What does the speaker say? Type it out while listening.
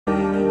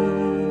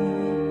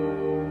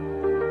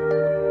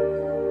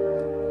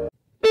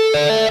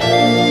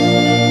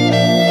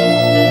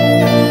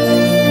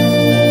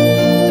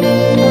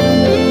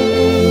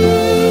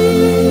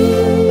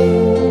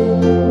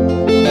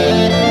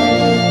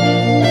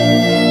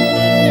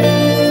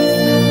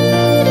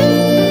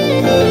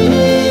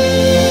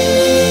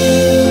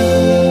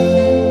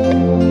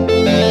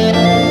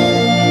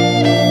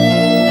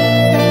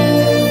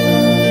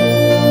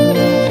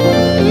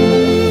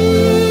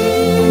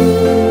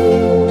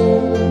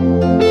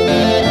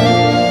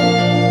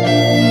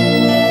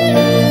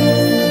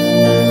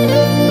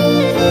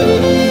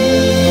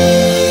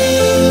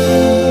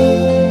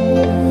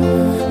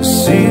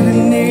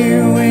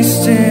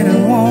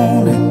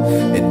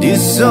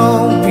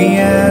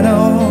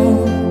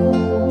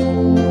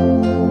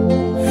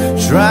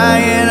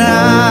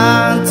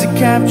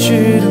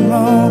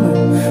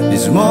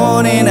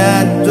morning,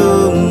 I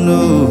don't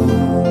know.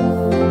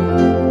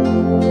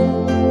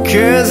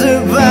 'Cause a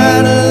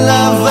bottle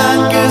of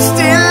vodka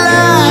still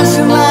lies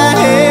in my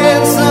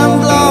head. Some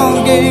blonde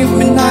gave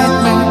me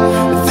nightmare.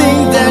 I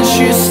think that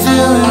she's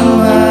still in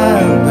my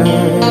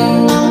bed.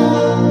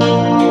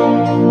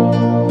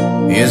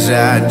 Yes,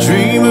 I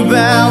dream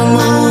about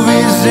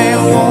movies and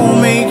won't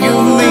make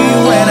of me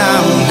when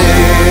I'm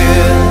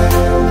dead.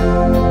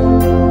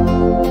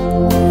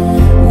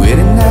 With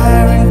an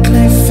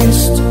ironclad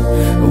fist,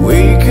 I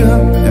wake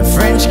up and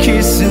French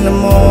kiss in the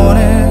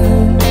morning.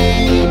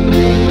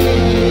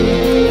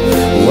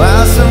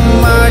 While some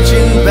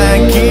marching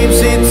band keeps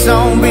its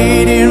own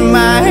beat in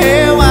my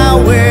head while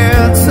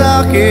we're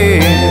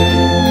talking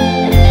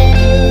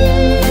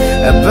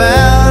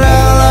about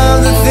all of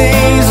the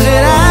things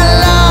that I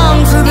long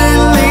to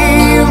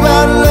believe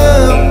about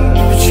love.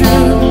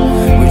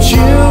 But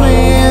you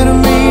and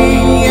me,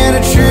 and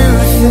the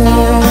truth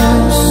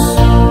is,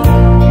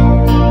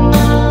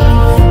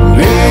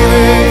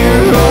 baby,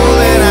 you're all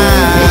that I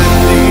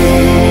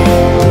need.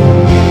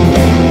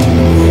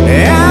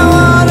 I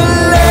wanna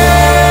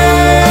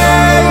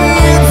lay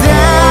you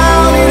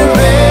down in a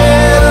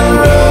bed of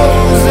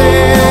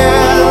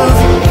roses,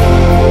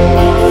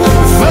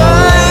 for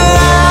I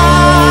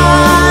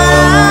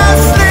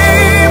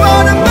sleep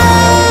on a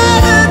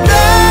bed of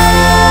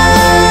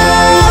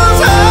days.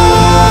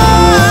 Oh, I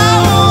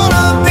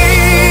wanna be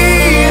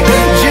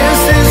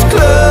just as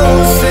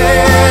close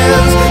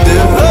as the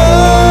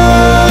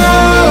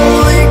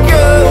Holy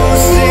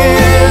Ghost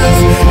is,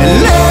 and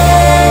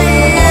lay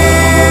you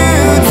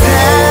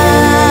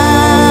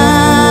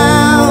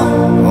down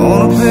on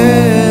a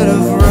bed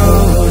of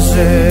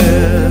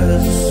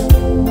roses.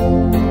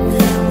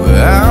 Well,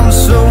 I'm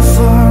so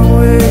far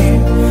away,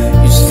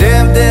 each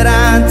step that I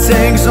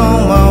take's on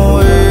my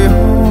way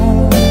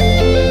home.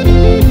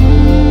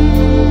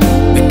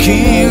 The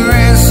king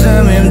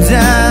ransom him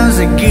dimes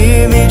I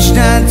give each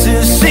night to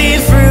see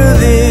through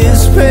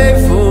this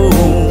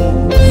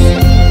payphone.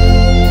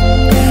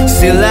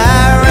 Still I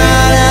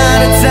run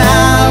out of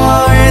time,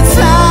 or it's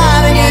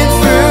hard to get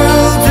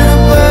through to the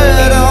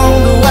bird on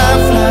the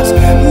white flies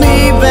me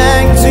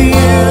back to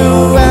you.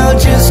 I'll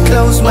just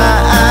close my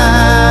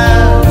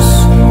eyes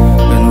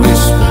and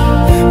whisper,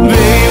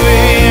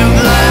 baby, if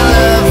my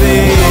love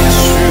is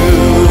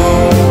true.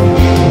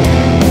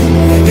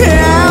 I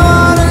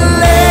wanna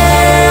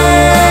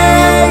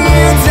lay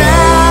you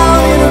down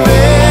in a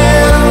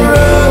bed of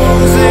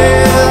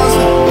roses,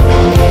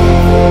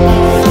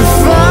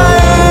 for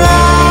I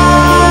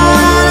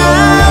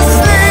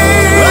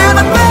sleep on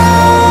a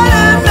bed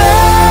of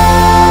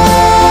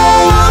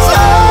nails.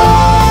 Oh,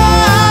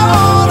 I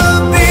wanna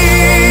be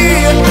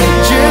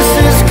just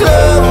as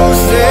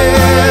close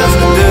as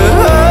the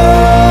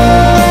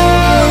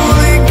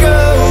Holy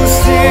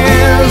Ghost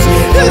is,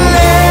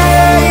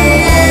 lay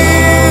you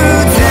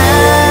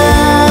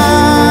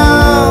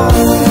down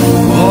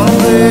on a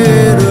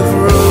bed of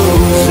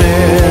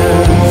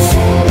roses.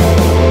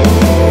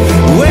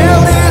 Well,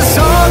 this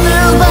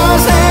hotel's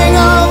boss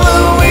hangover,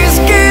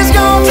 whiskey's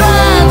gone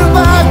dry, the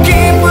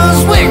barkeeper's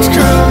wick's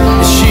crook.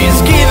 She's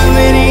giving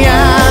me the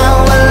eye,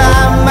 well, I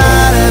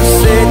might have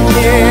said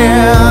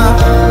yeah,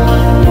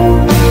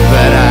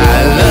 but I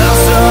love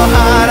so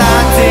hard I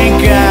think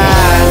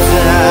I'd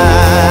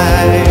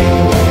die.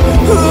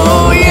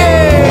 Oh yeah.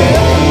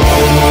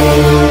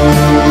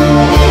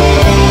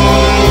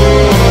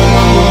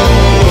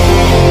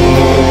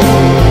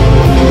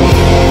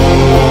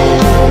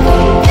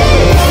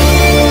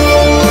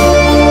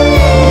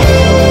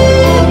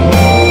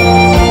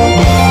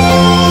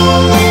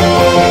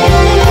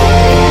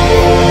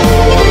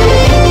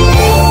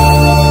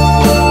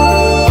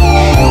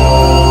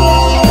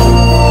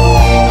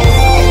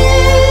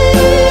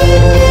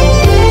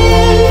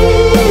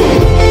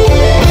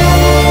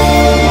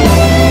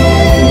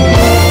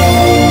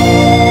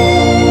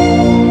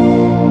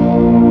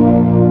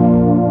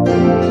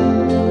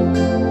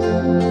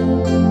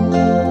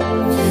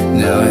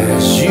 Now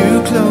as you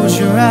close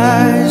your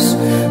eyes,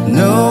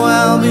 know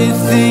I'll be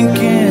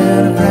thinking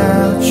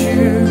about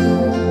you.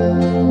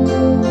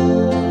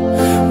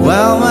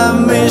 While my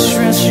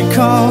mistress, she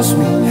calls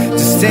me to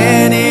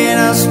stand in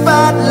a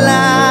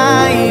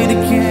spotlight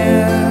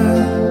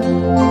again.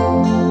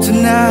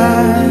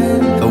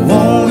 Tonight I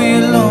won't be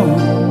alone,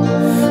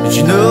 but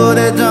you know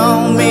that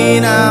don't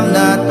mean I'm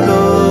not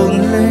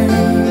lonely.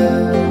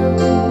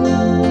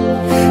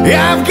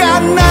 I've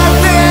got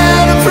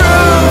nothing to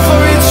prove,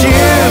 for it's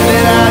you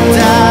that I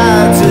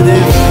died to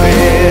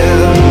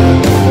defend.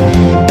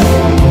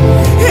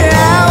 I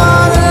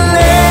wanna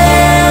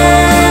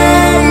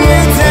lay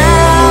you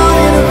down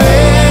in a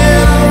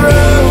bed of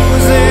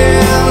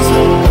roses,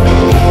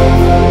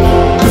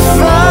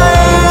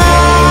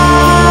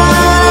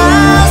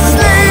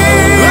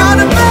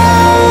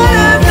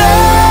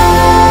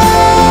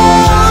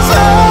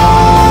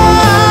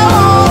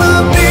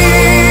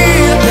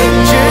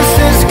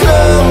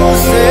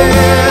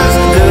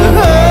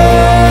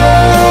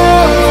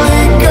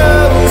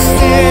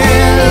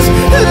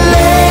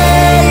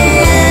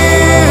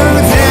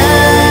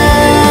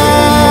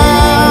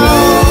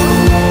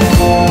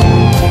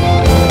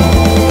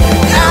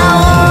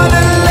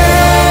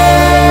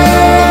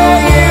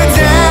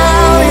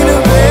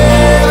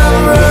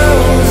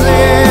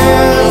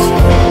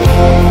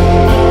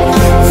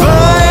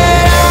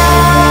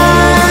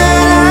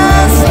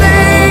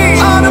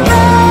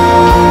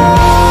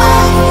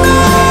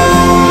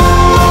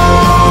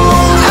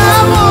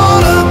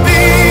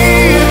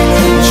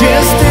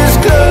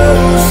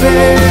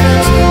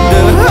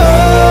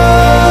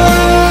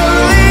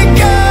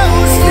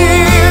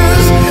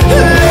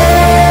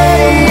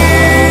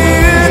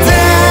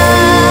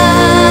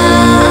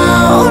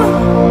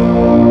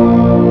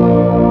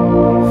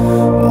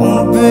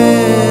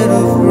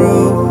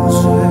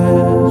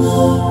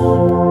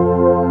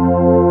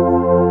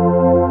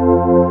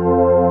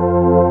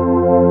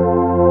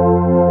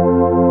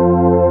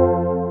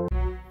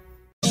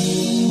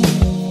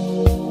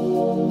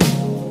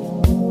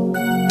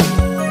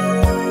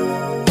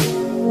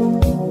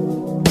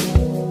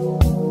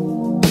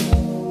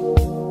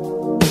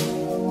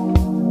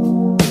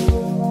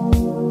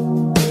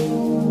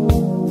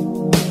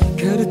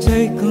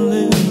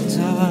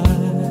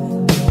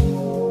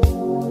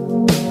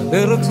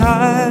 little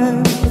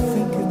time to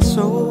think it's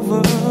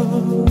over.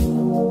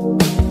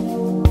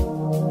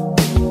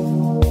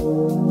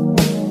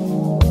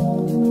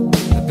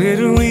 I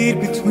better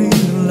read between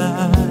the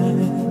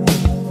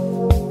lines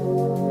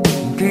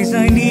in case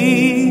I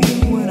need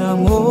when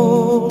I'm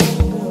older.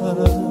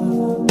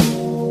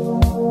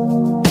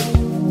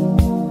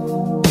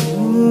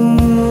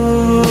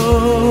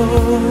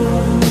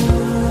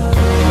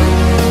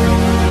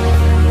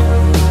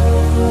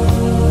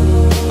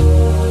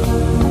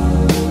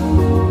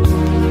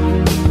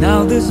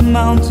 Now this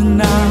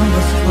mountain I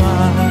must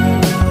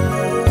climb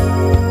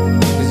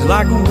is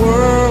like a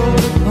world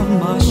upon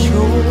my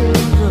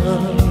shoulder.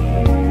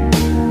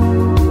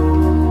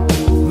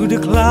 Through the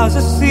clouds I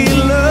see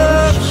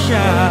love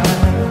shine.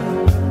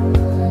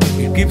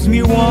 It keeps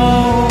me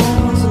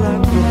warm, it's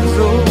like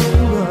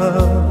October.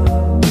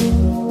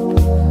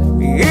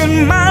 In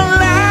my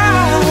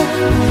life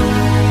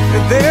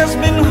there's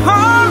been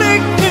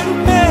heartache and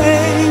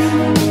pain.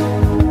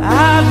 I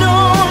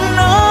don't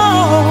know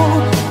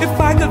if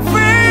I could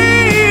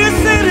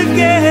face it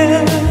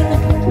again.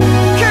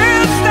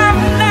 Can't stop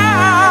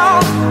now.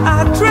 I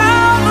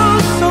travel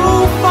so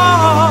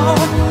far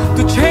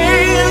to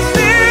chase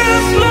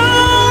this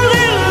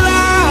lonely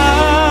life.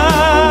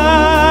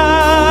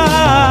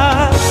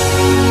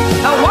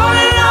 I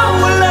wanna know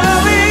what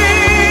love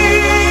is.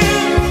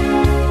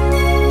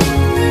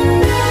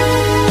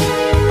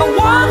 I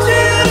want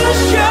you to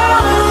show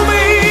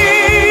me.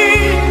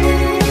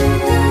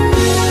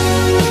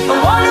 I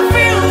wanna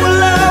feel what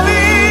love is.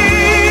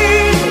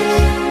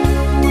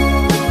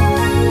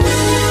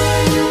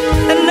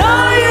 And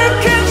now you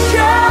can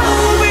show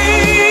me.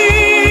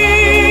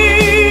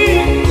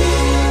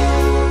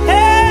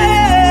 Hey.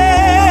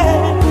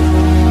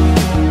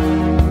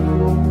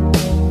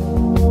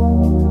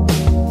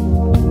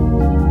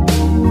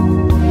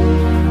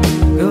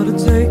 Gotta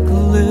take a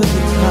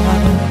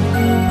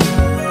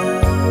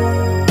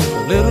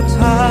little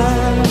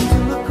time to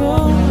look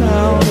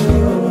around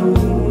you.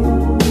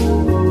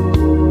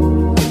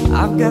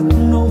 I've got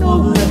no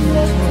one left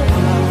to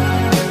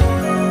hide.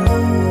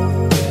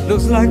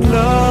 Looks like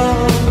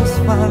love has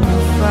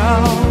finally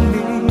found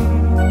me.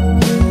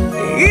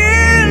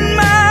 In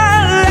my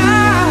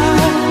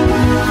life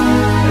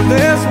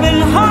there's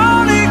been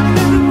heartache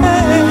and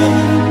pain.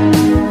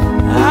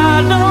 I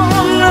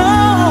don't know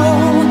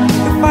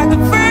if I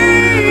could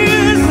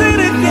face it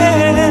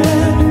again.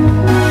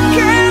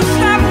 Can't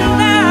stop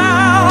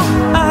now.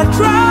 I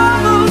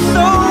travel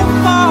so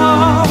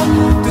far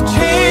to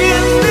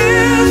chase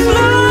this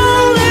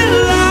lonely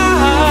life.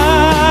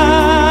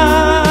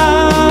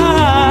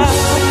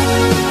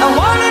 I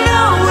wanna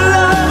know what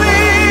love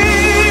is.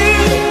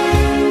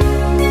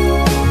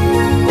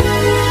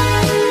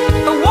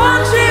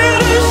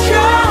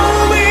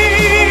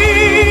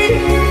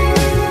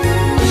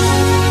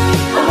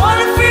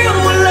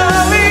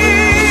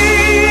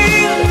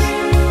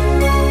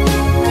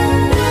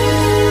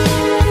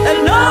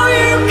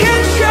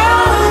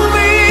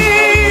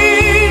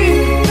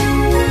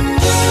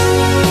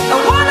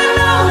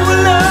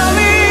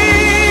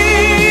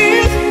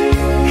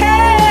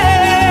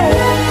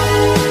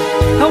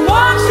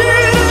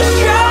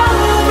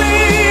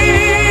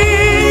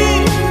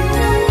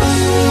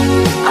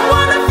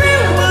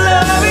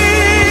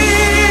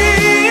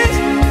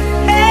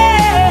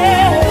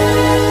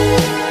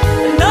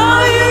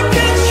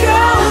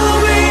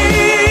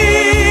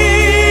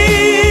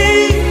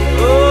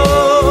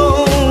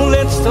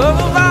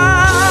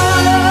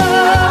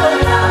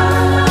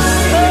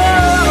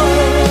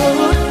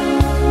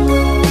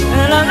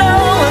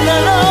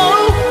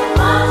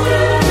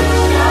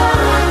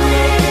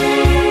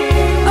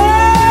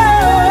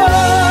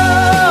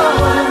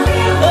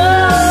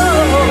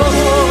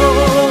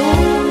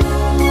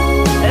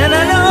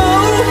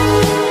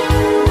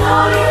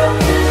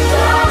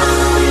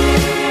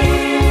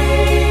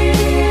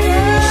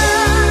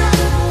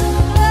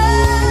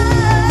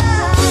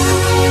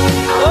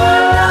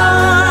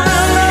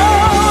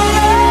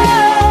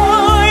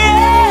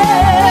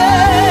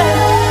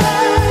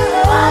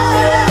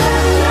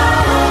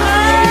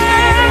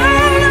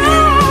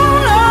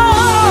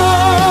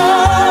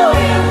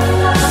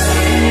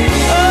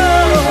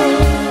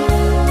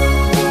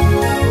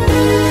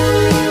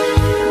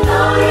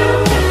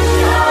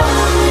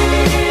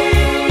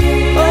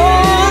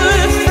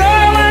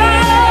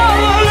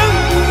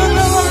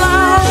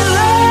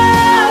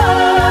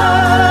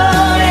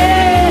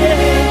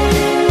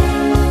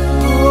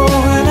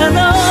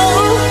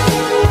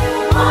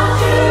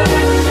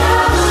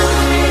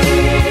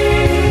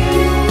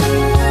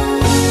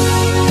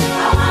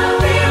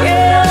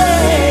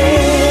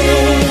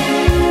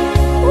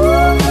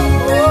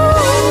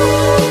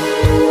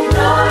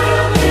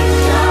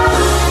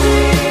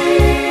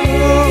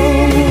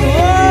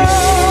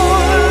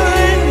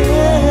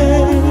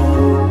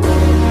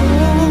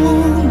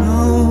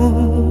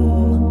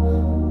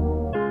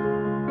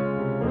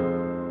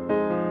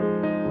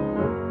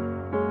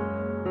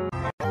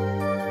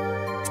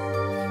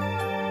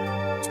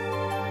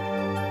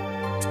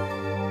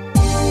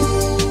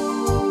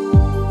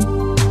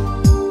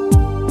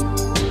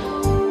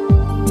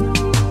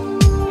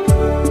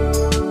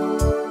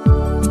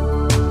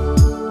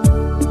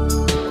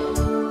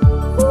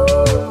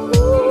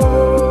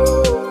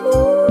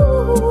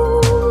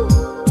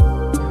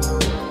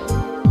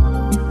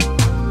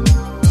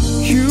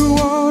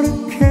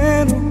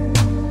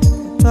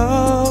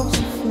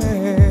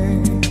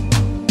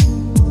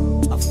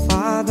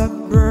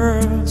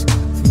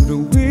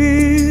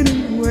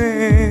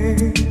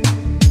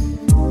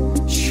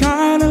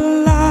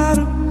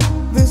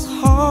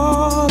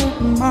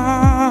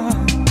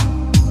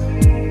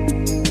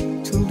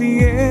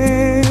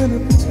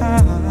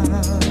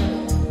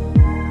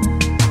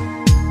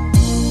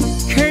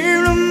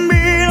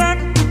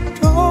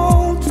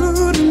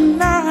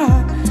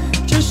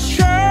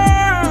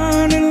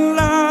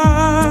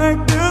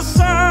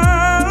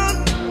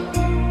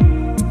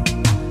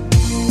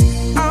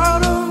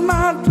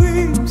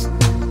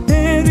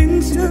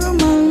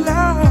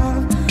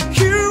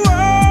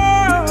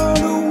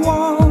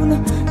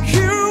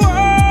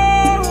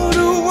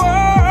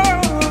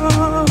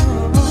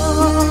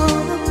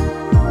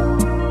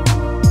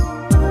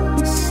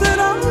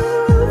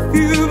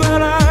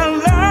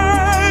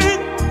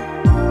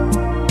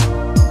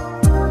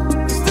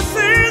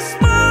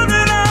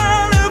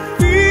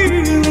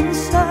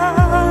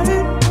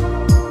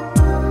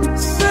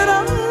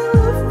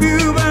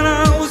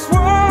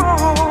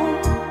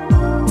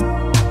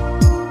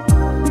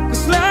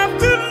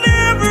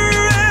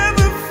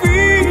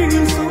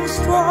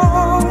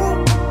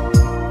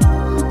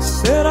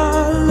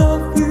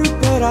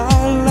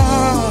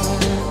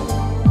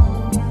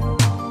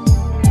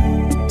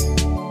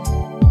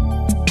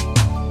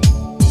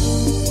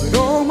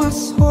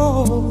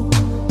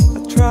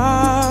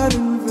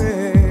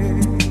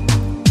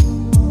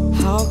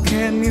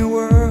 mere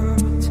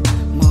words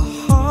my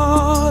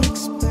heart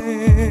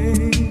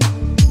explains.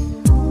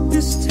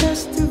 This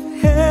test of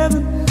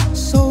heaven,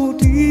 so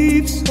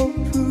deep, so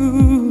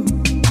true,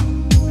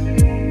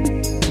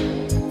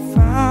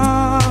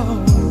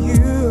 found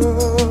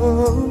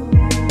you.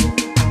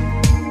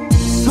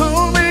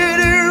 So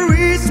many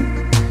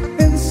reasons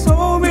in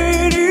so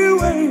many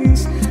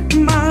ways,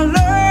 my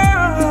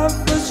love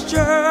was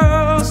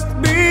just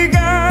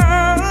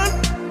begun.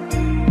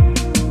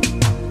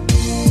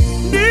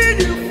 Need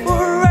you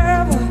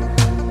forever,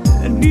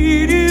 I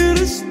need you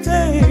to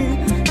stay.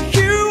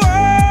 You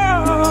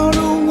are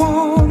the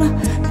one,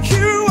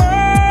 you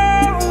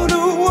are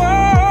the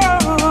one.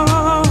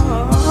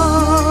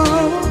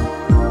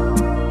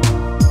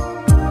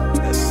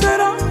 I said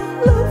I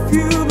love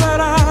you, but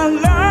I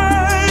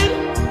lied.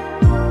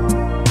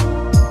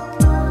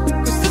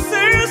 'Cause this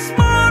is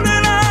more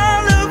than I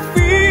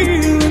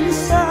feel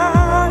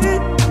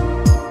inside.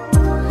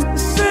 I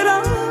said I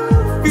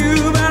love you,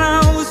 but I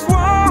was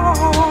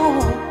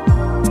wrong.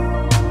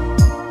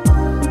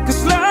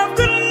 'Cause love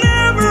could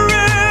never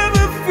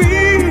ever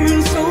feel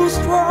so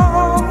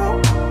strong.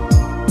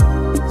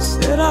 I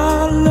said I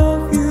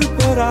love you,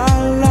 but I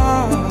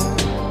lied.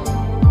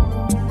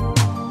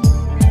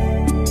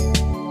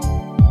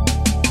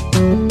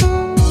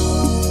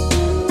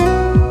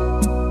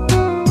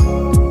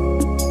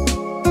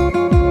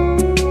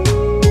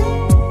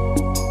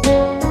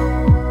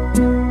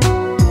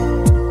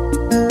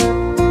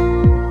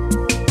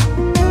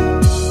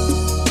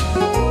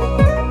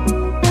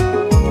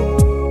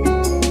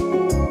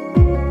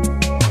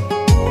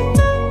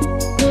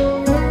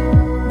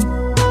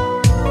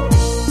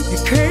 You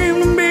came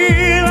to me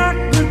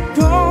like the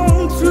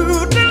dawn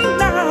through the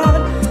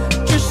night,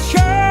 just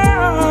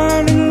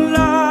shining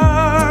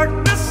like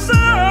the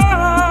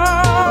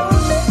sun.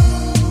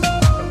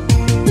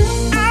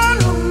 Out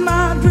of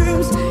my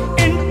dreams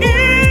and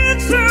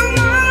into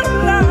my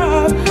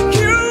life,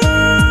 you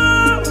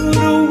are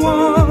the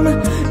one,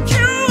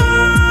 you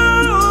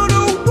are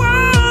the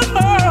one.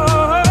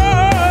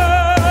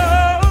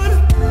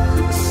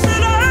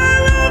 Said I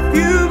love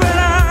you, but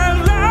I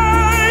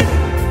lied.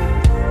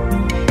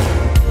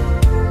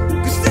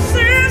 'Cause this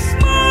is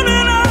more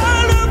than I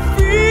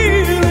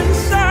feel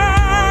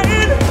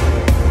inside.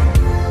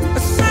 I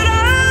said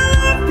I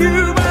love you,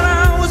 but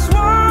I was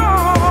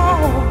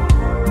wrong.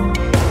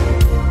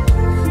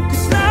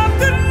 'Cause love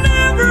could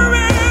never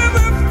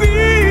ever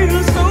feel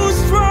so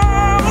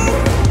strong.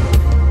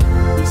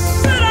 I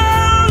said I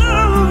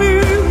love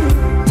you,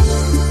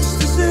 'cause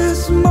this is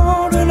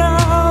more than I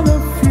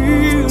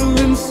feel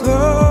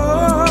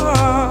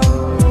inside.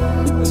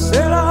 I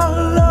said I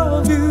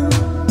love you,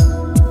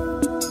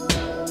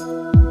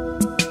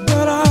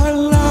 but I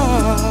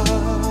lied.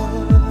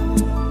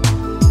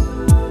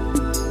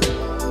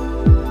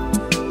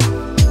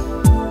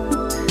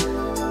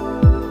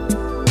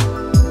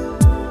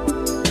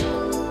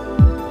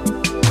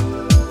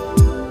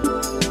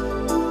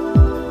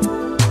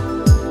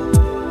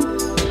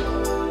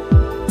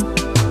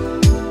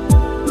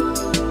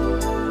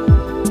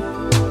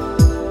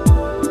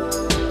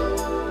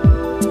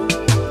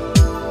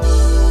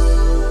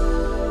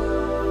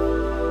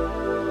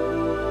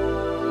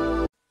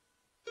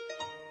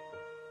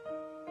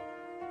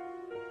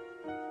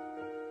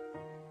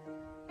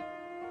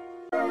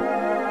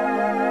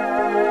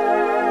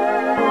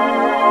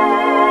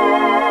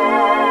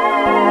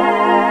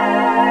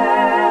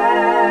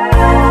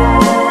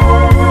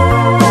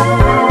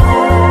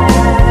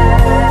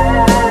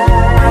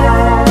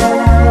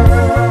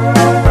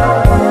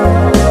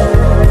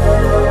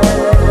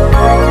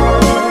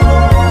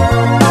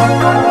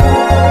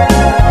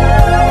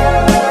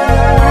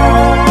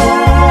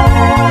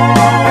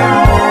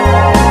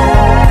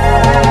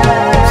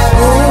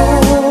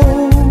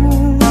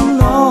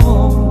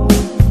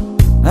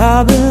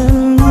 I've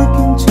been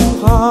looking too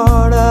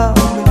hard, I've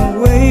been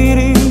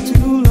waiting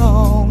too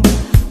long.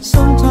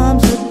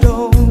 Sometimes I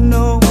don't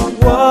know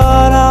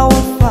what I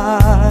will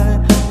find.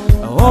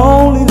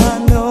 Only I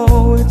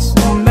know it's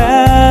a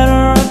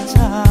matter of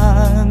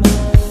time.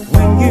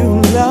 When you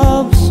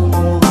love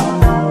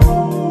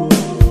someone,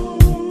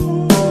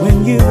 when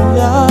you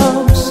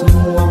love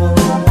someone,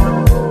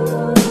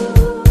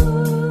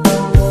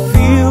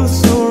 feels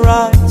so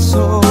right,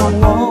 so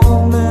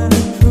warm and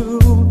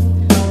true.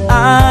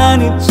 I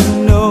need to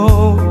know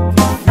if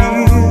you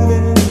feel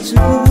it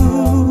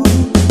too.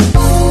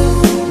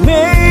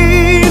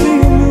 Maybe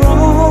I'm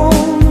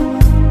wrong.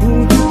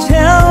 Would you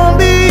tell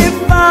me if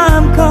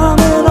I'm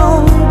coming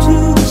on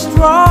too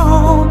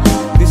strong?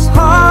 This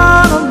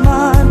heart of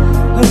mine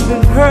has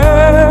been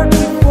hurt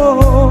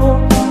before.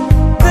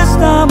 This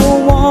time I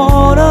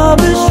wanna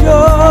be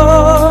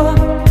sure.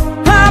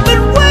 I've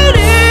been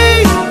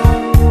waiting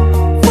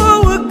for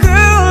a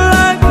girl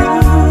like you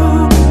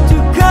to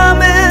come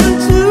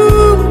into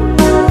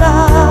my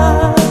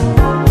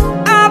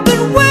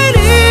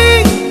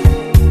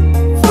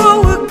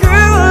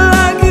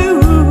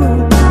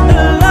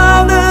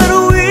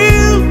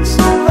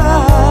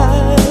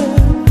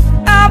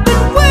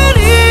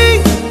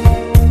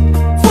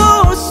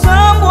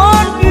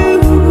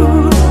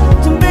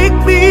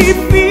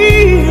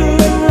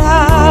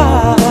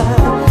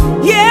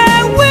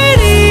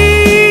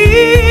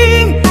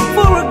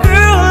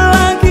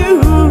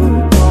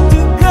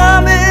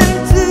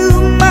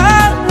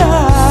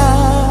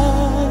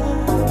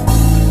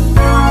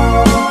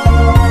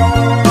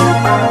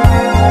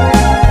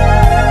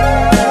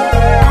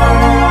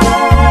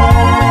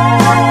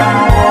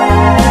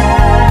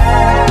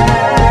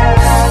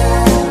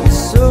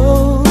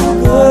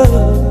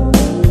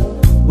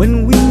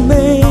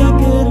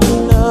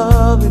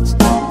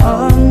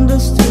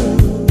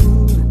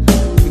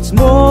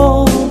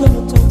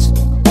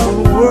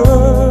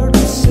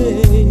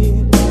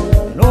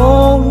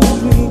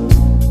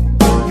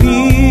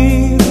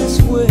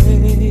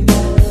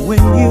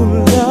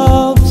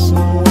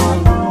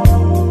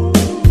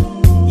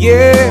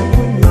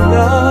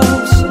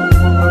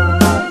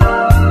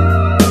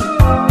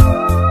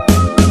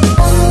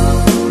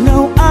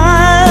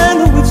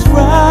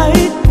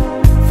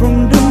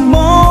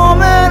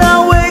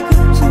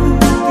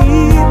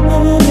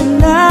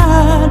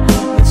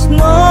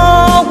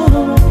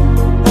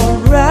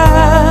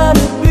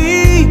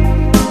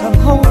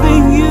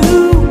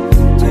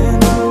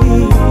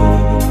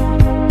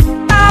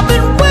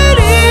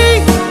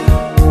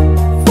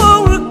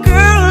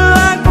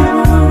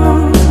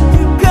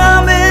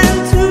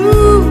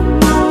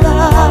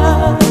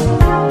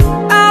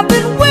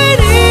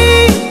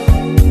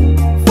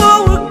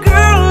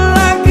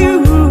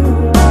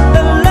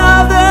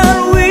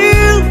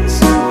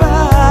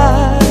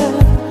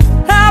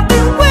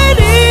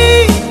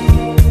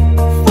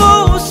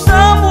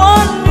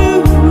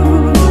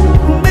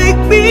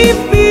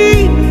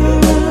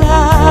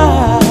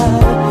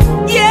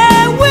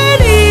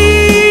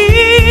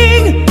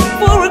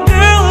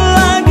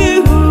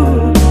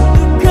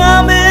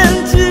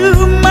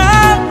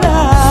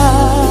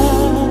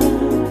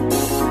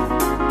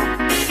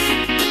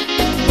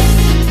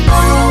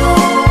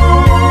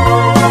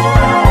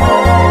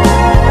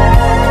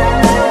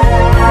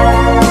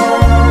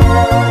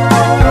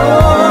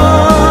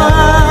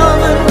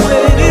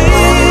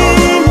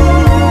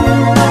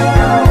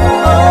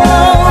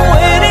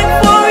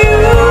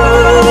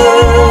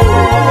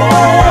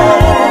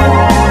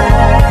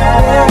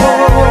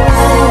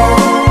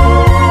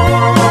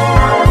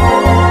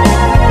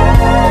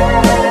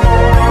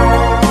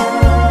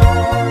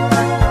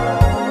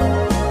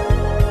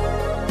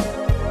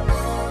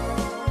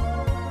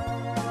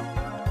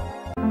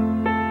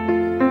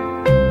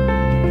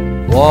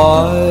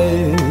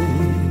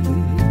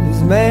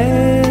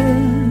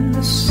men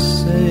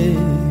say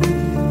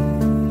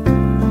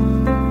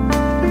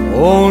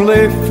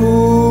only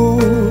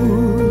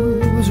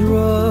fools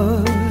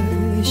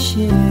rush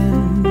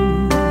in,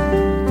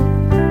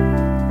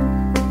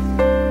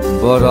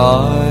 but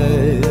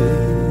I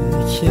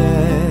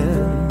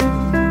can't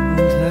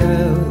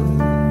help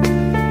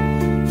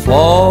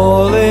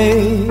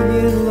falling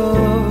in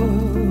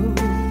love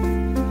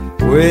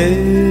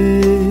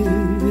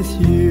with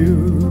you.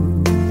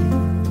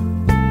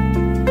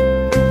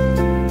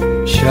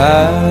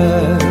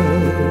 Shall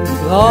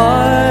I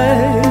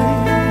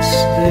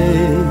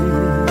stay?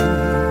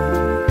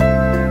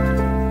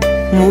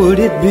 Would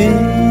it be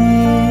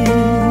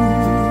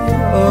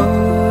a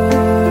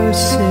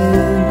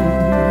sin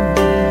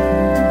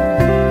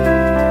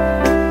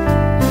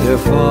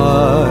if I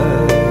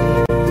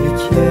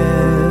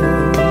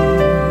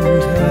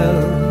can't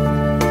help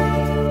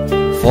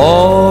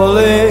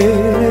falling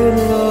in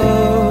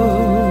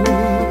love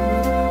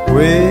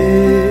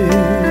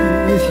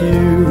with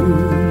you?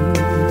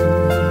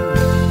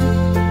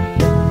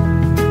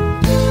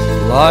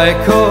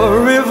 Like a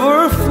river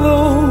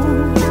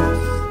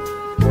flows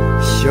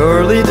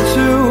surely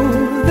to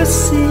the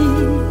sea,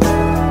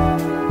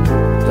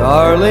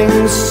 darling,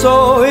 so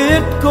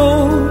it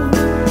goes.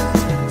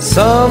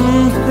 Some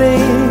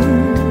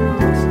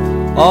things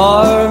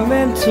are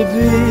meant to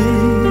be.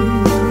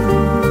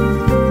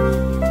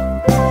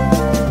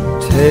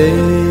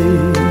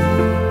 Take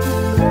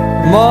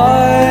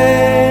my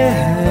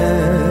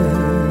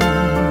hand,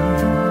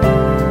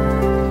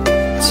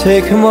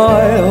 take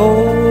my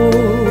whole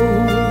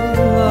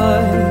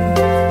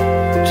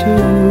life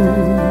too.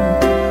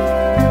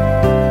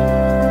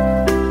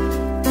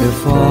 If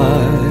I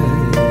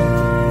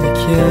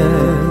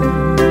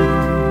can't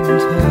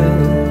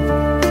help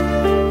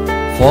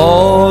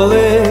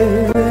falling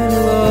in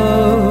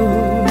love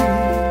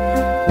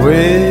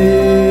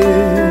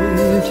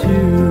with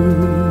you.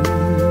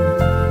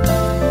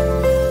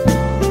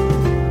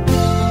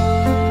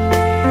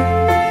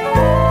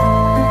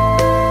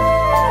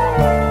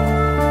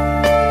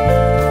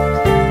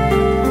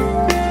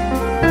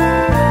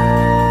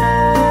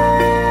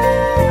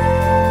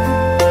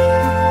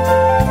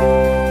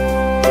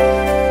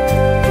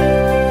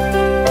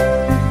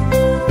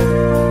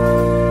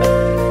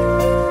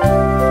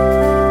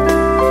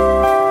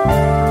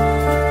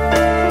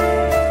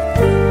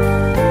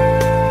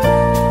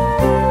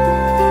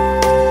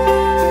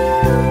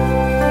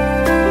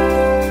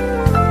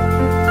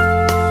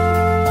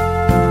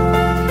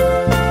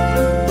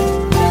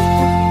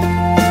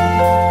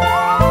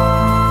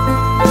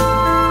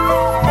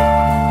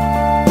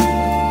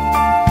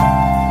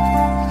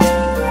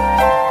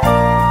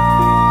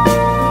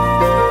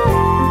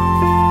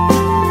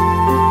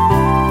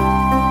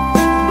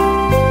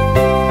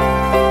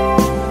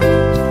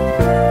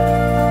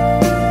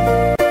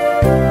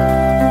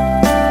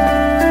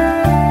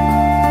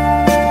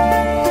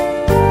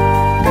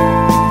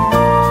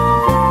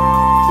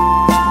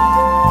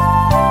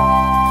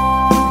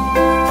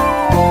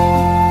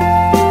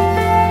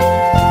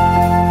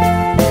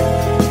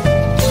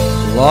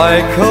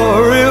 Like a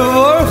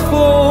river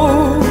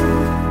flows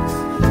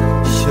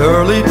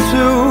surely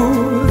to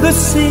the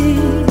sea,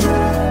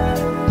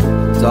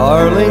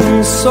 darling,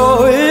 so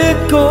it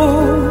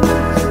goes.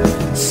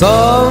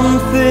 Some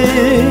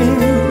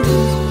things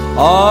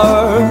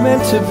are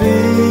meant to be.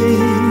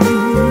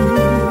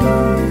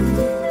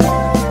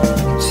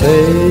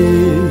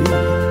 Take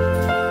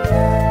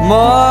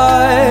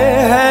my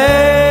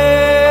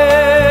hand,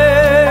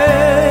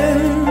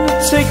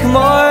 take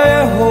my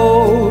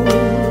whole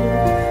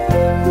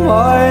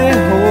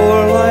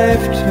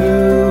life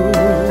too.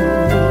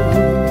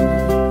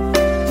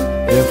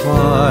 If I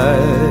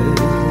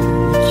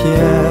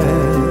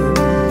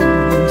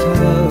can't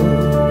help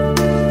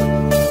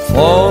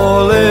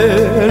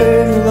falling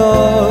in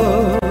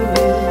love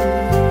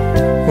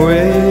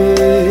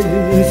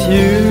with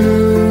you,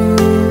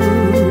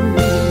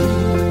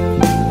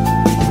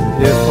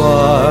 if I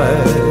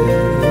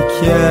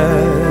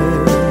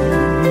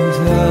can't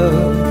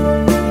help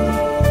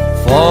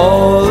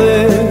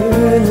falling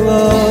in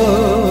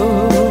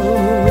love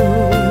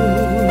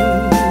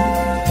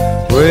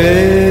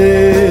with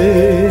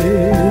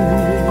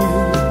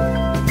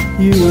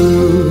you.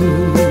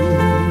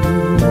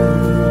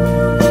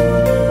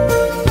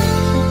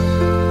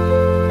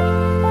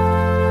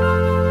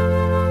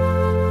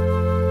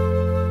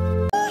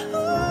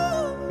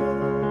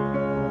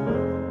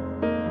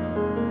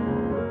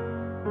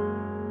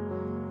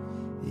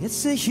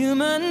 It's a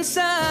human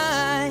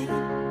sign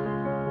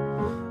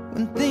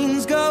when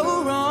things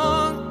go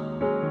wrong,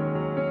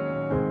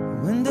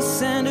 when the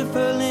scent of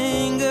her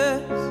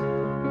lingers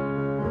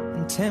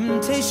and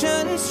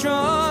temptation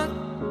strong,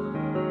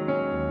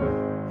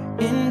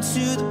 into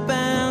the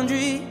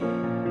boundary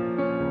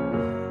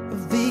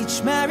of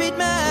each married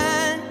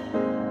man.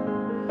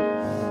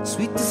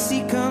 Sweet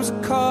deceit comes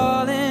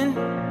calling,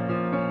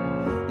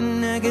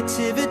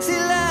 negativity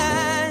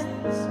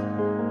lines,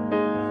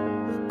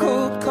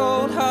 cold,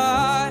 cold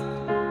heart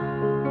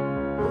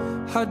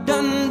hard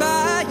done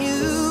by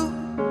you.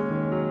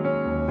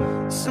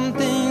 Some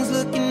things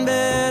looking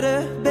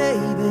better,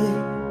 baby,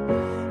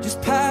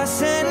 just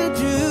passing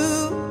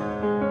through.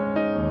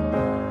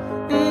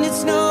 And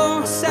it's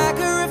no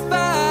sacrifice,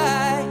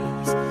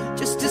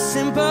 just a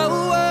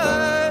simple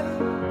word.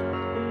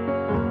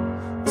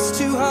 It's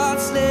two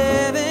hearts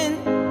living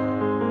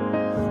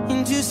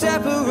in two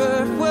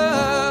separate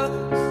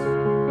worlds.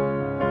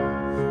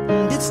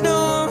 And it's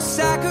no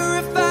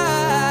sacrifice,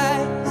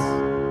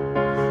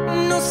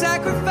 no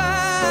sacrifice.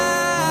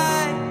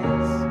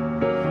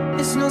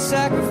 It's no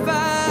sacrifice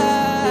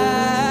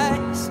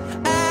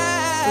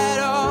at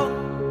all.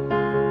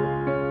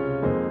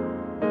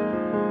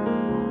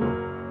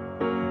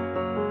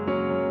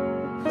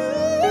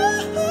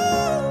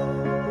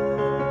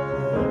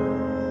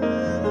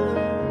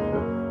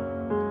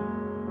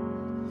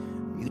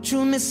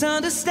 Mutual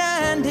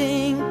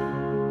misunderstanding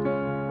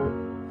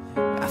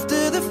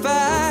after the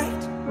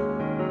fight.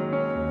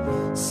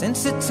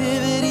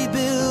 Sensitivity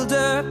build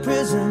a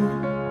prison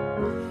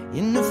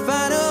in the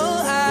final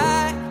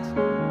act.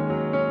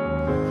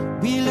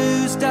 We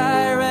lose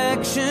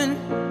direction,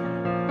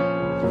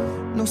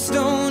 no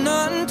stone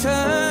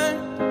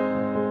unturned,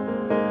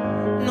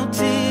 no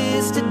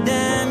tears to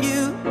damn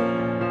you.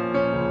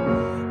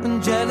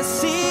 When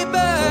jealousy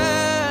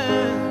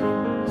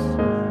burns,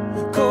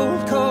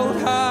 cold, cold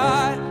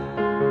heart,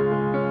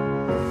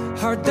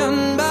 hard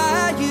done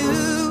by you.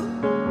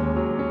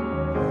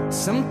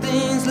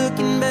 Something's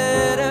looking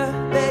better,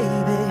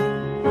 baby,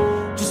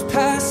 just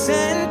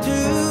passing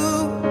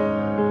through.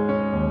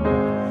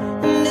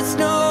 And it's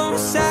no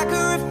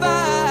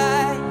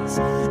sacrifice,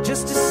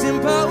 just a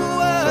simple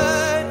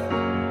word.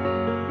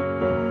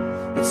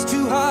 It's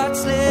two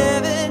hearts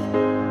living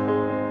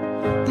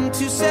in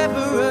two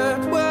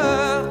separate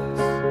worlds.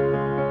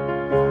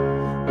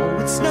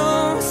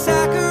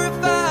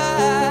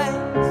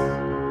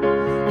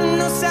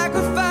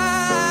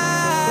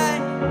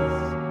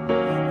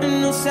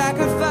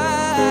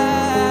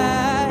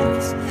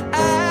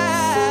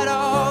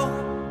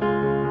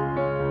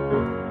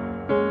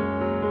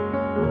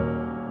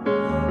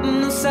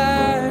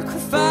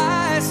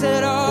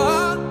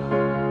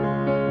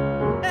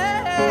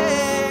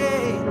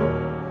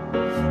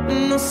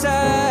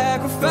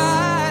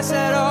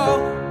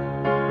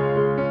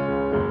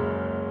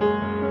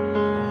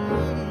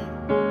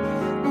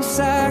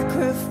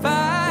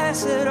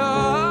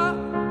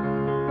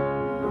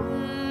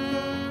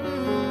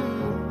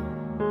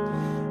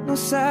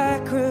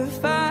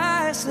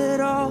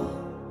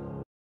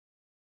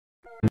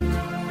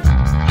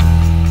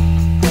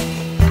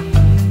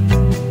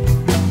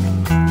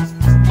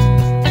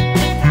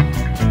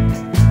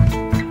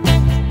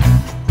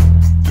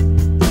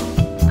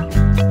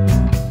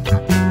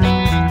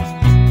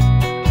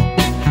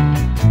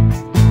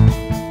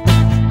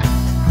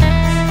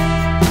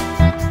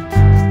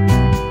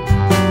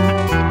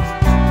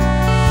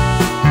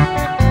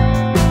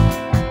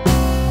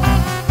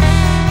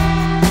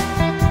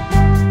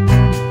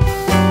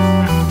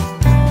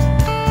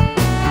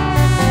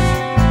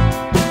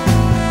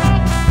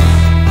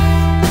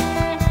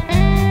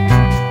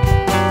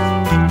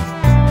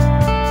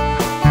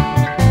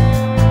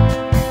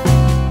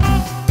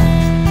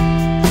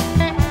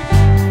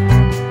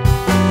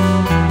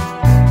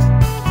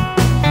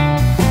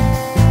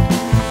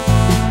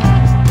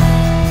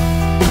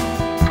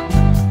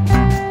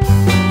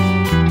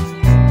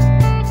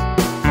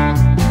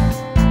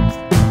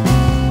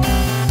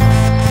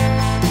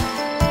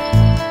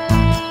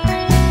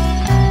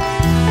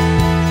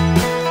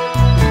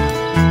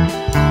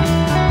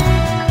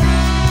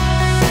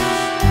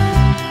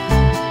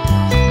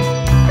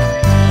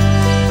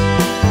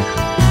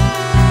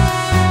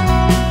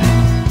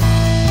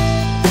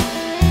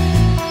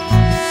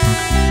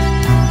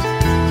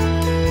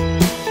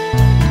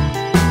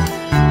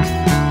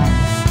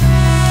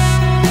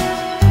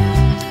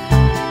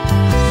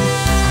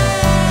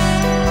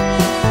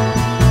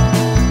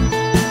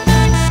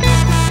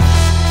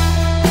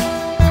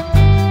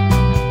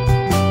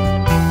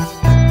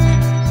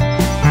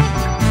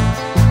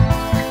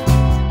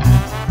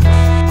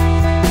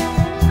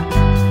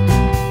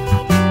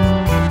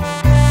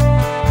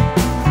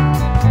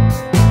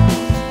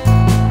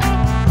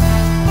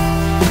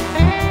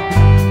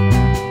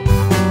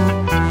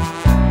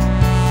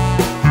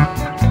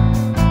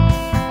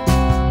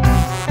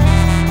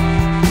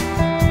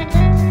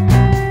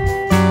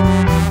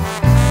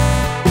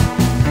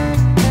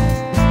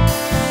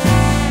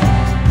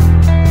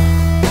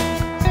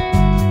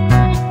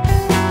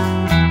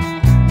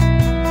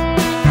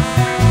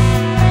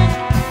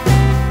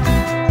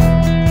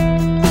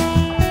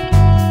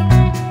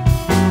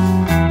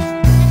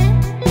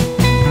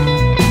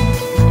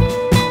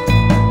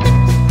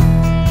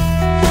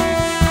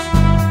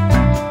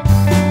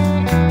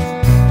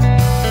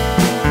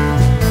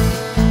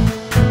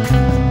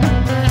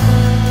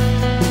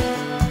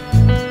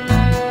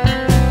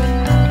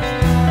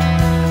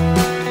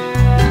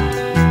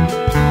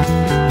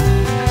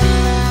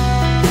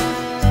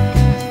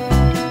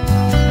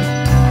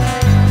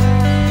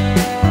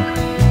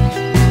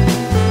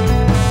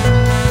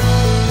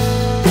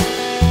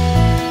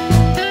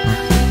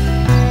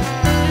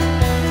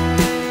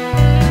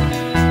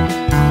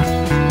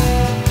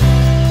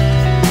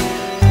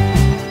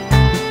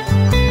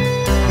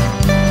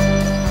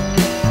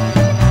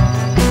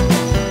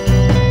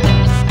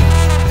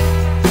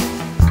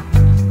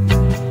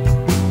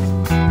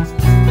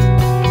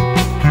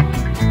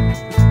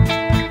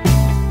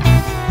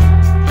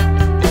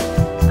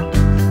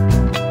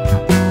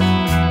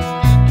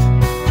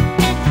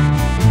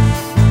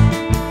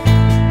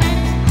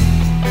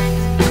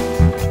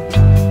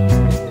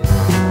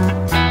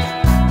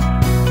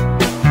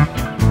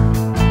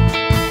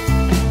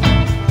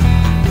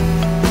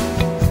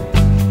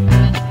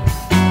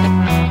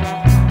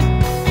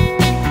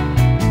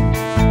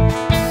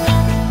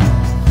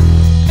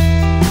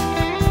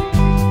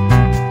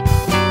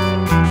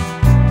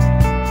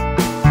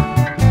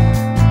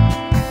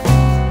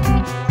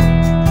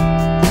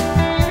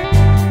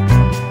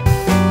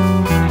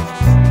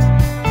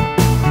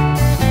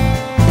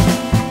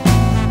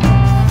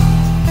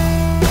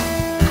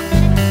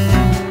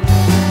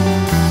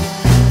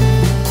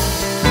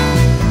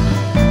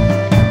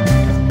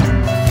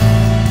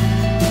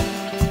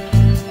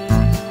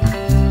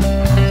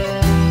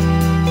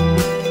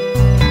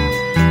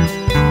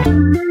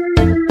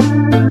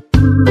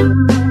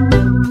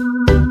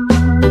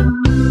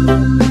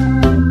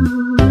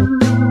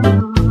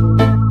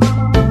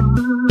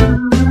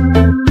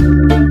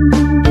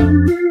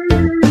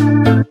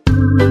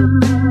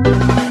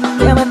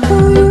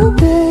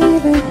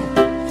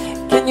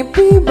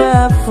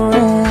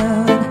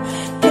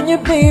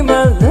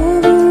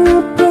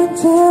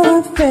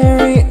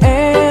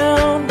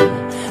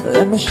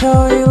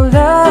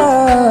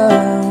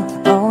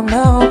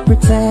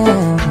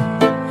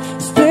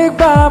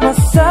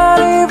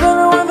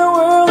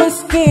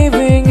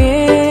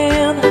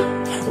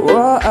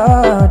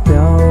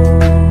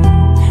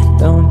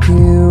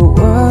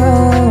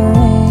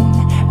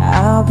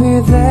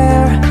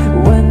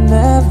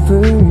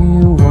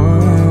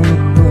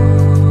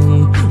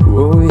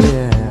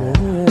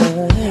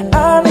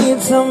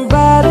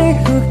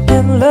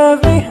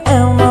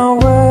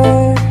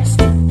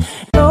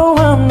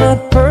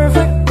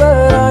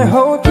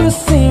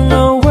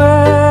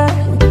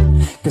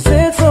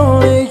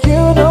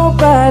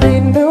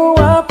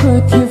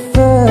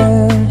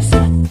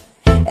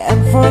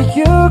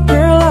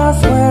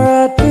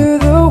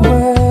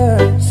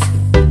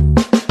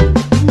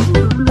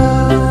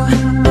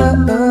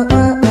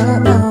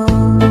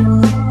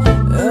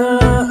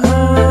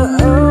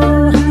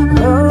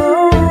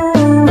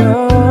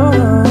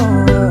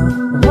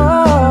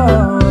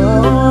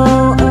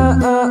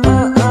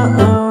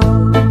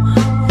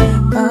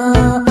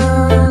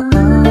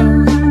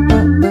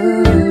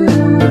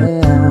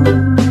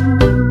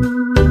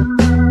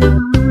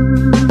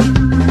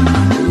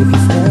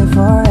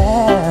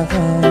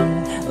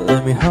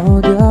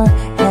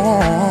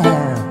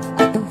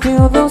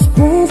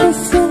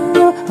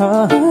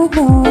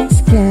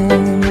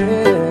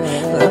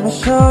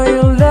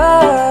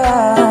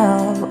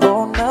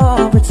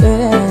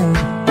 pretend.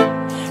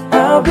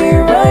 I'll be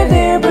right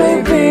here,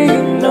 baby,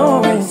 you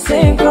know it,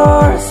 sink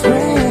or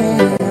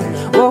swim.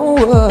 Whoa,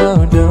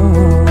 whoa,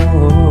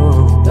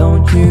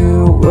 don't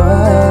you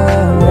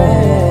worry,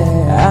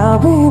 I'll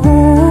be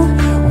there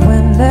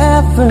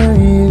whenever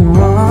you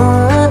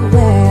want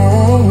me.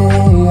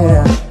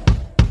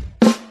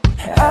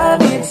 I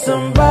need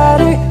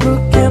somebody who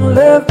can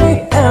love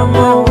me and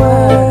my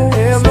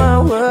words.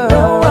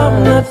 No,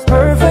 I'm not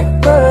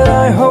perfect, but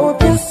I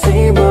hope you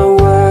see my words.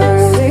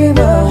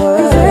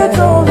 Cause it's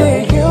only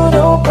you,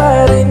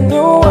 nobody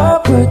knew I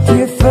put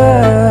you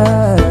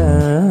first.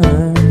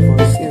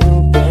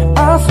 I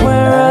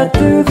swear I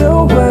do the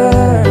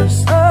worst.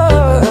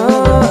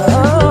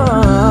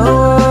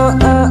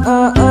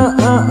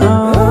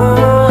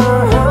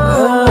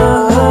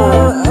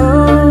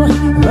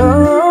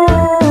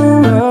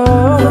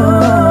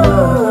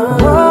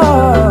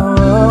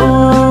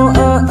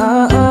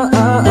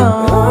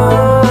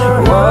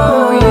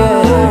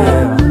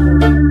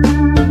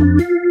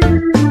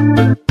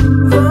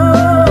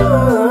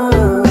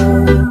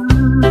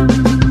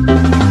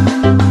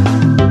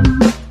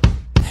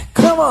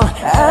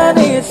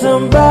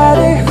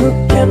 Somebody who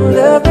can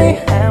love me,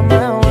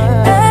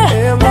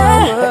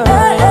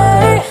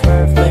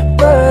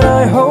 but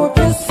I hope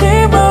you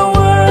see my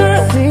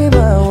worth.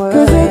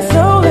 Cause it's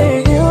only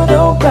you,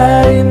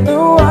 nobody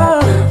knew I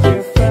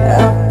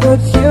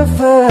put you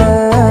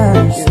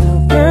first.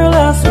 Girl, I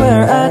swear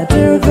I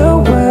do the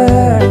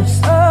worst.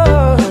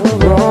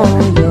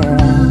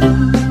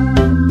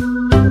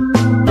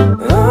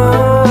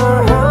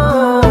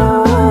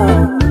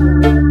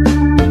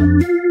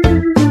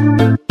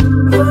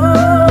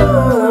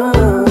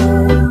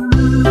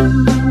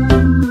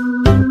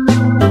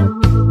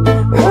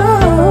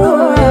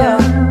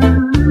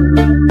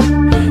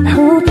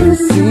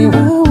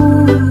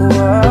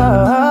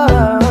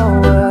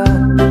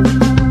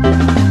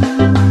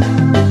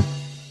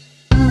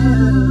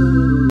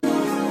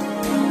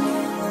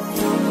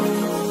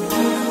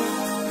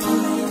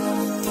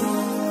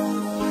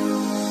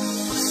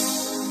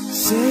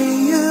 Say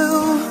you,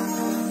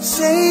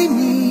 say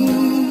me,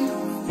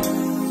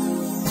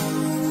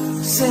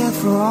 say it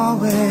for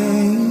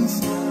always.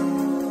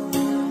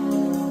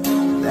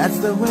 That's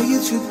the way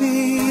it should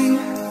be.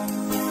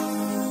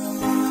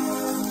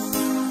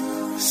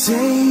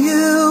 Say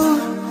you,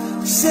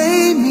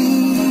 say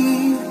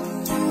me,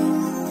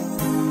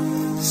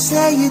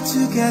 say it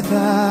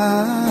together,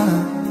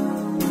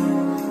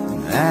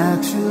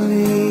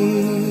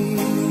 naturally.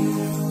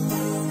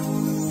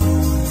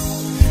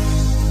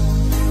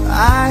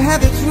 I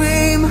had a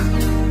dream,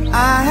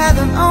 I had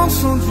an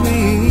awesome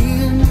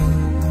dream.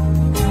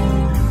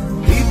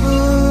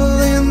 People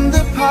in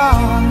the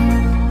park,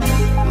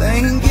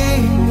 playing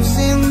games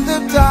in the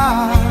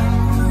dark.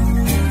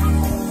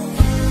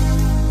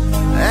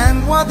 And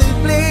what they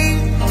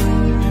played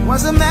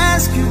was a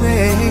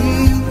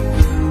masquerade.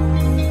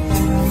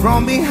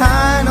 From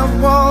behind the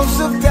walls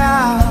of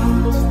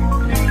doubt,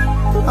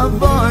 a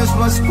voice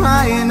was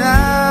crying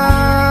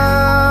out.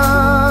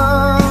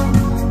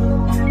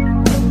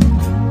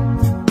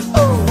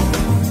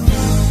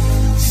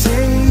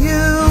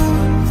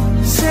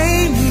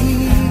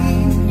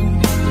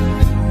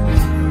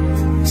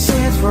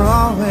 For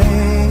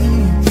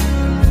always,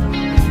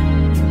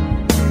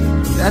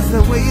 that's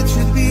the way it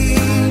should be.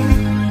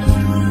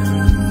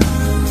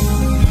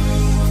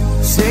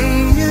 Say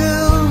you,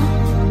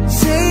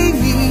 say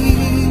me,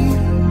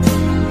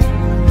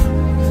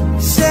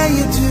 say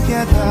it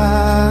together,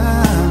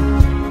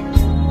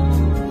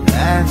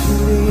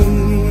 naturally.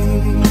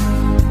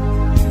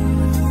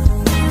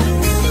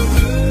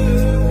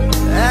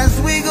 As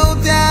we go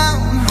down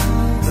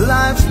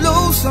life's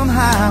lonesome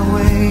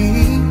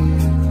highway,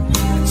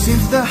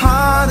 seems the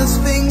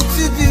hardest thing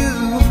to do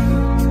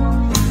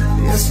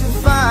is to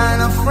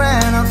find a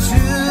friend or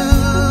two.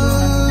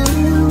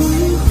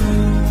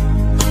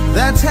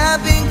 That's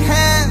helping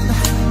hand,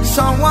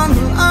 someone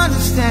who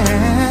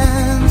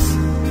understands.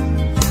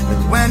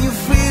 But when you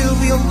feel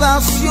you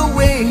lost your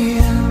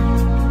way,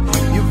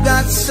 you've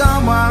got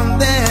someone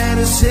there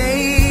to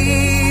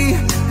say,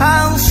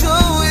 I'll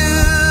show you.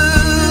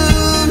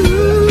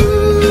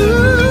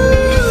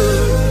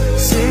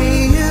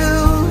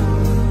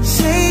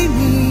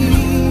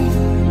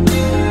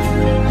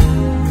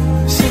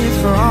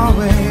 For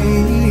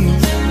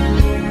always,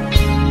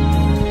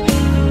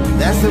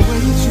 that's the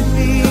way it should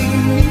be.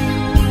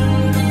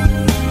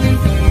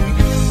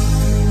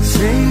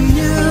 Say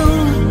you,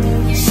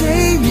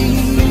 say me,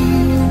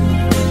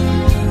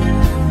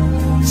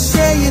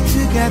 say it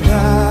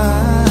together,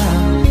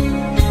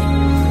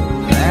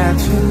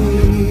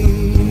 naturally.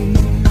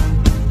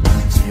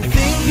 So you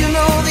think you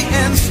know the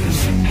answers?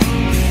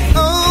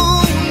 Oh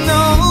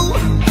no,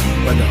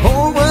 but the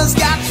whole world's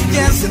got you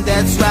dancing.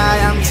 That's why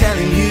I'm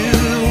telling you,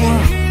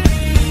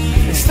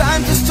 it's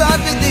time to start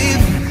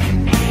believing.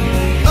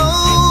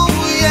 Oh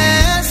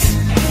yes,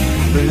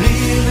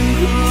 believe in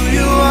who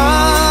you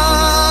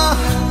are.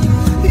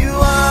 You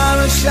are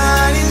a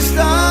shining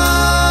star.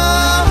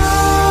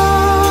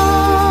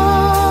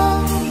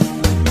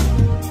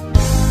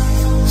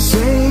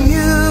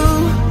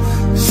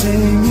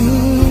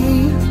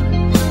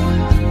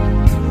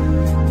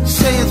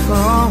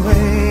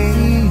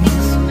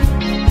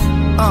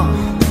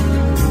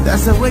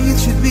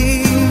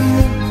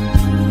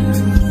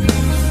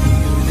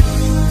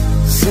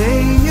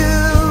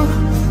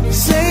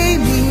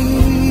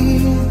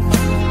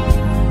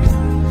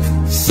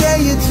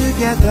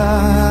 together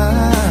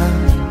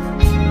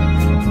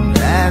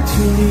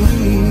naturally.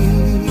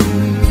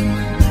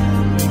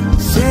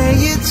 Say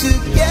it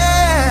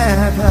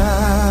together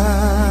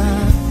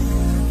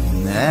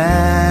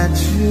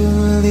naturally.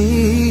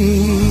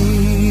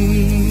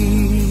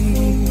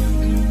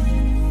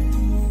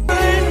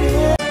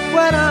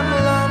 When I'm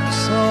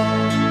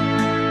lonesome,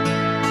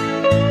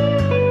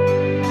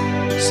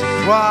 so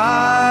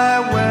cry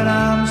when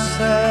I'm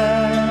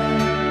sad.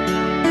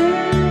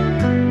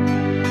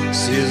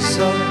 She's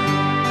up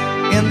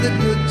in the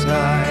good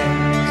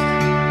times,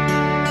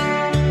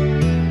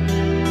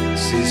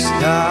 she's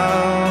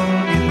down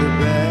in the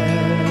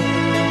bad.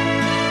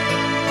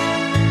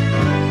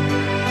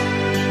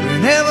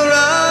 Whenever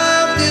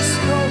I'm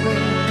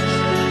discouraged,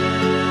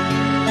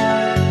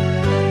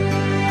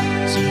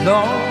 she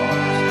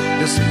knows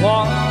just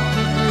what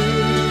to do.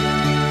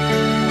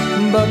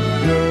 But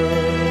girl,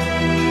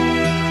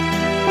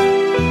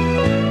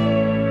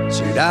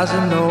 she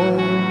doesn't know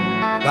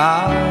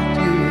about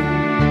you.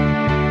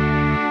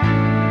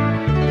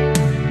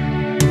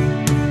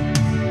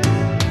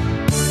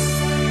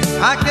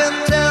 I can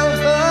tell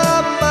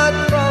her my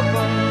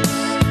troubles,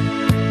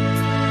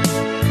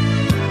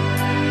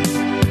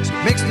 she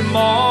makes them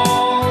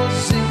all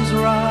seem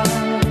right.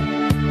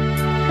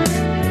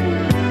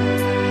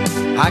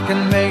 I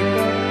can make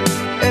her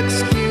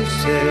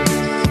excuses,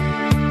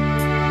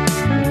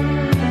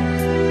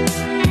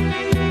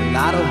 and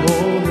not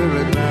hold her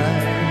at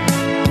night.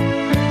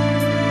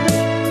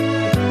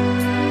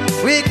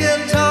 We can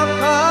talk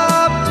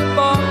up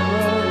tomorrow,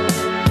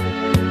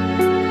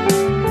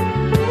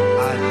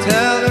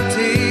 tell her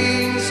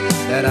things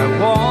that I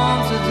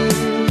want to do.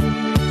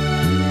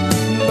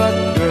 But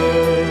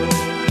girl,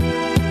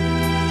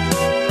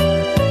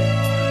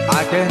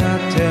 I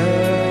cannot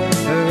tell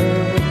her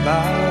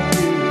about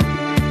you.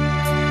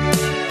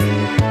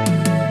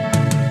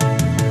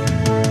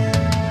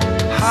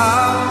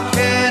 How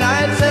can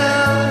I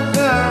tell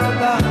her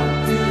about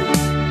you?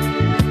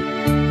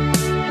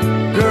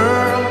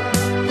 Girl,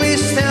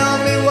 please tell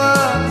me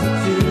what to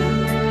do.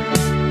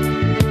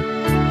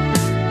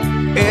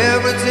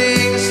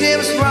 Everything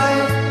seems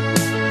right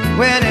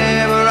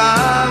whenever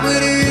I'm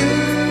with you.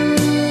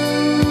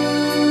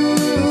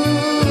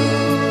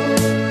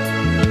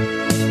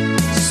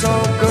 So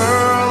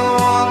girl,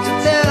 want to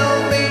tell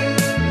me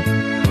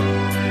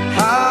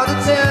how to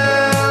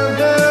tell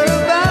her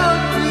about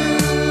you.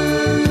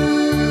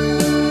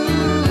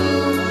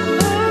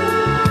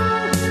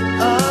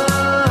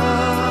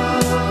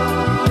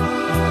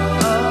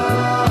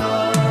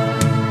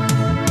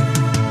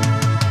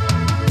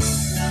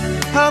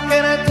 How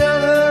can I tell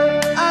her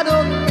I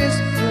don't miss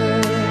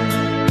her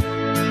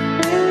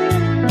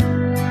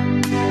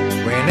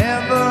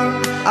whenever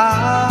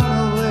I'm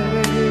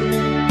away?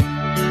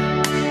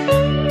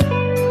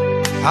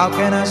 How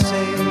can I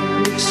say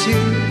it's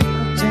you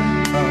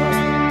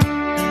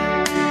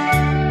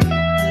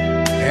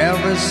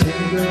every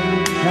single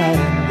night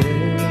and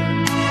day?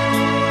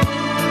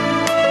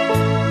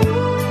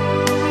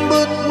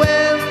 But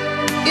when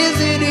is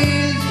it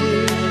easy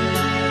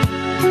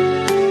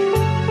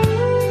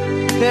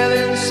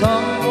telling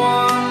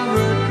someone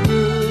we're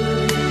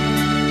good?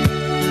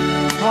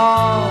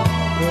 Oh,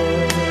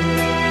 girl,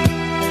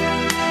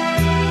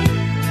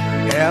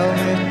 help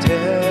me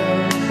tell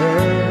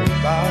her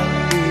about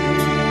you.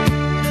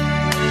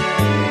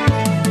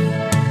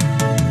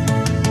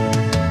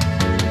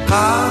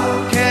 How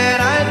can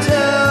I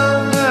tell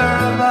her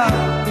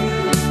about you?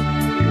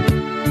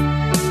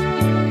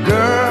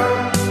 Girl,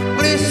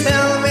 please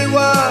tell me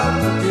what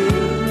to do.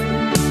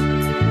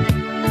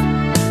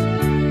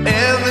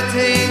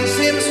 Everything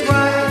seems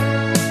right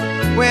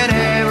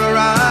whenever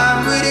I'm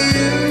with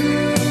you.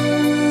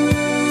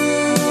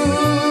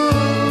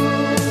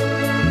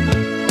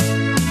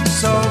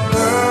 So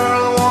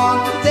girl, want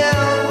to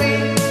tell me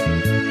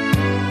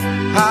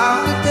how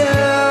to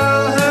tell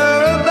her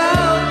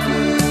about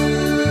you.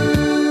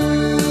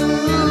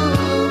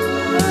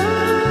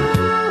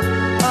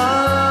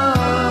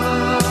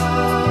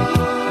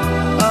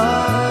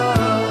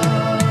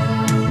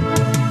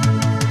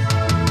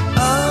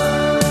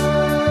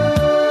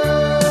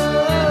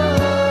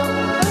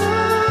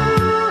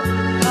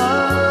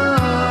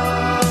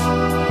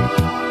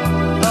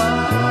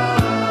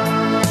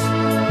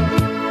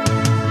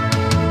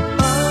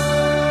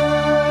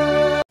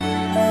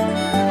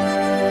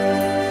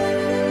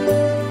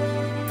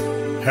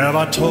 Have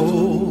I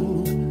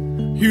told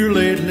you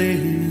lately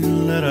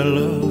that I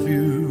love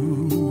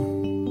you?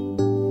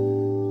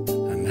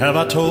 And have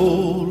I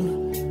told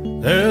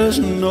there's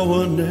no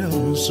one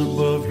else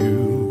above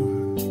you?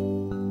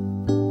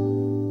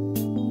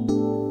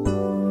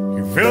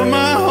 You fill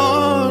my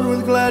heart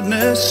with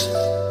gladness,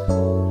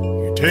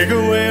 you take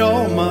away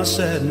all my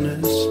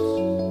sadness,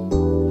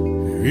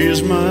 you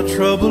ease my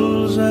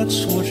troubles,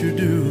 that's what you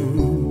do.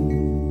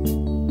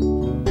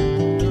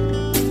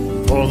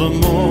 For the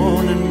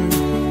morning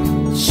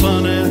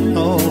sun in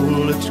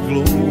all its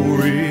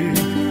glory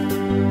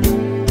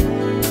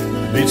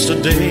meets the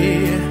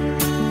day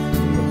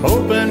with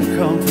hope and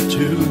comfort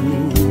too.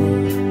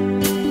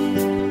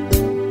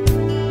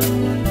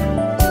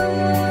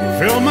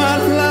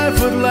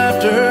 laugh with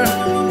laughter.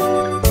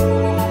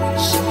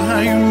 Somehow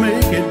you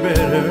make it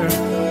better.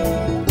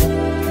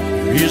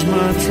 Ease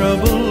my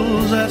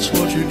troubles, that's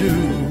what you do.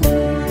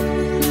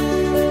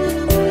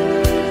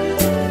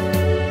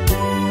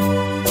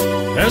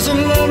 There's a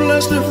love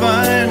less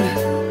defined,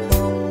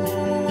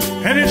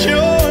 and it's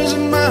yours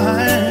and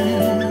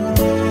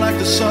mine, like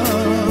the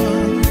sun.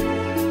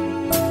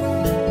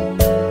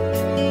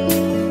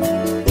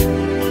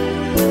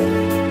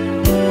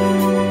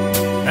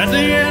 At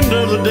the end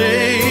of the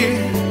day,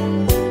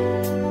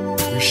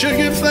 we should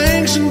give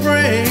thanks and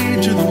pray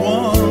to the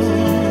one,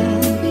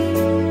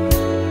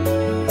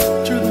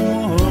 to the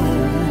one.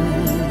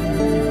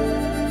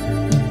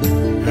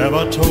 Have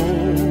I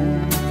told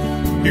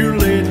you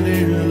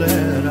lately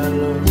that I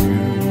love you?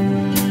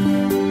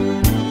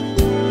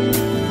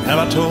 Have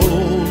I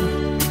told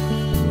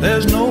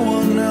there's no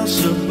one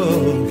else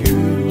above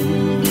you?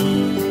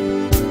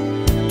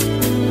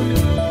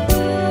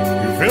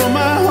 You fill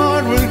my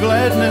heart with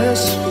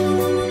gladness,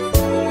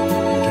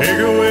 take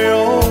away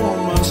all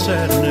my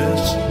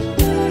sadness,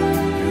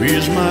 you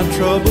ease my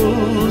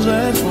troubles,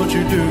 that's what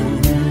you do.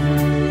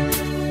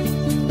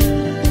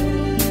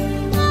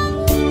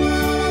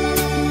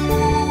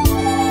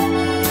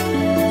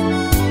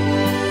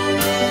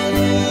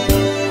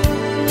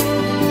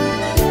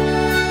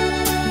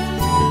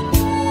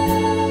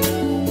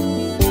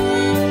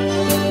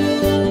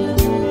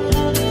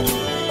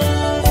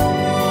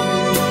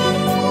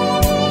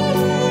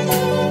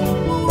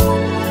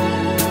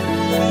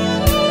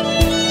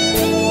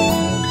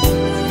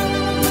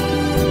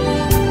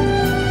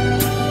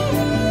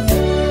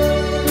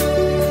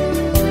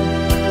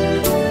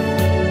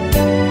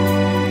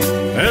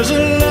 There's a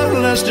love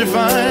less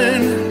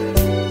defined,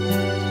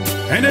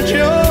 and it's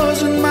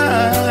yours and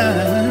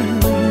mine,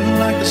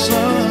 like the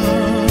sun.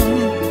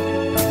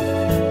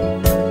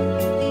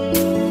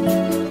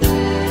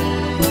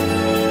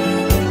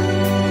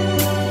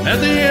 At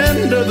the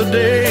end of the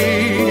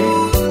day,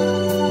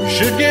 we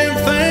should give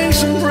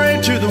thanks and pray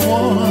to the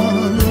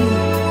one,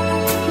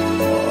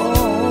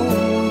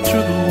 oh, to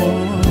the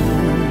one.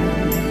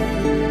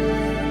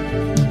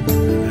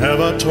 Have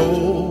I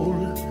told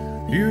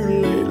you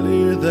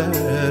lately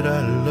that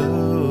I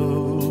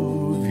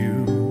love you?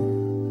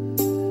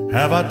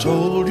 Have I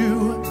told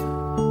you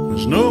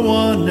there's no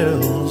one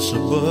else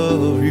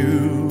above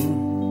you?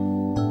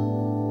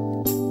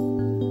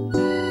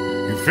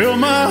 You fill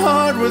my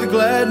heart with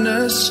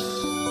gladness,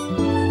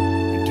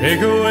 you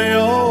take away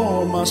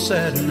all my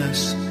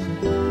sadness,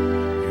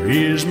 you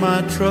ease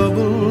my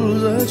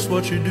troubles, that's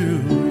what you do.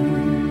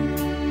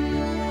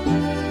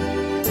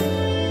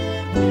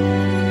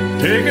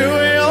 Take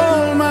away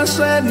all my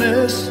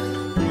sadness,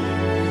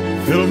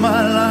 fill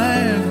my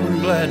life with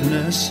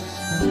gladness,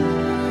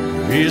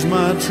 ease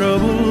my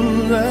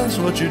troubles, that's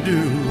what you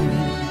do.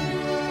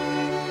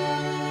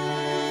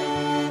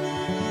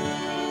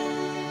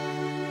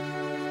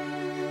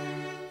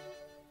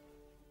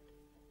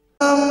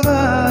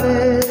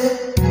 Somebody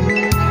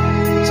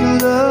to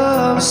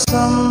love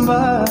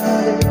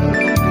somebody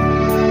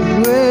the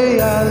way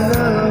I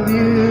love you.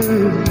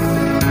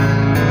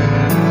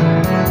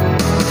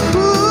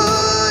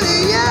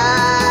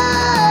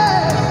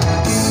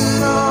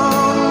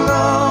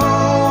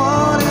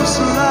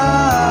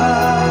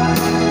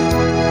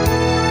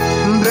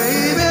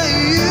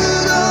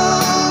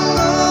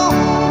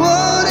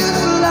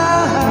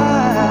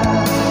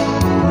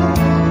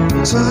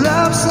 To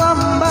love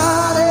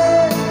somebody,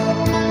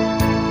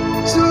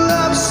 to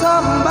love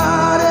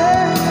somebody,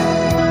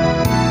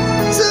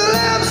 to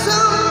love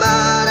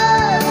somebody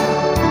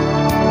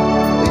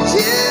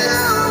you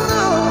don't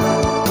know.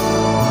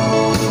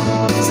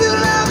 To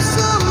love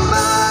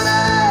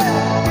somebody,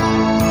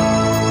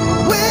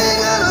 we're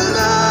gonna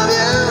love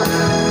you.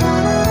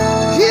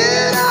 You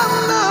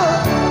don't know.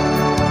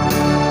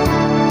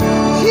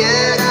 You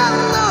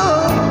don't know.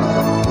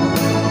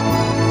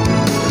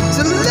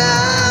 To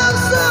love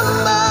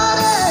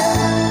somebody,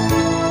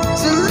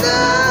 to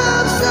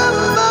love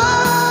somebody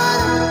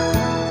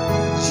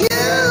you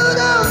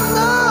don't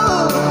know.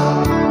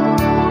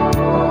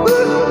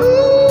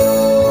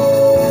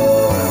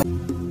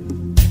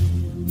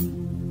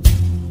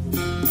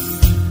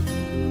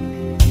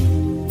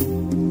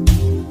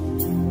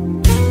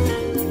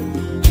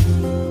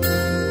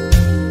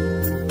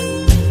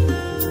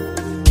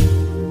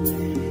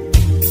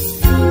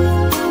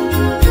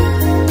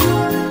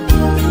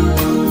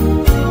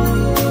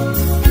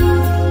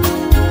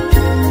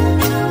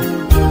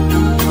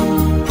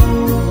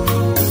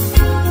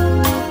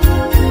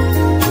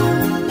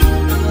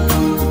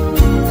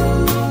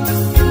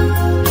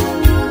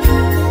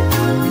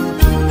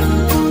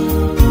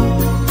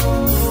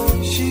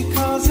 She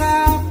calls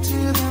out to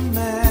the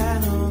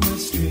man on the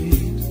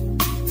street,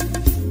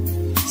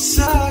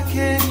 "Sir,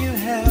 can you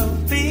help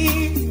me?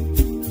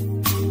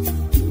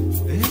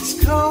 It's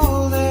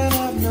cold and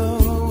I've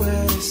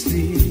nowhere to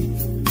sleep.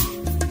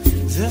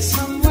 Is there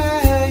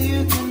somewhere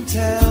you can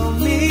tell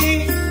me?"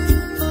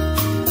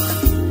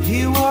 He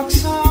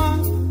walks on,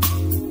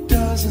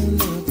 doesn't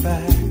look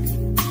back.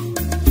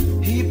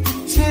 He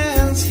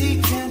pretends he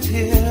can't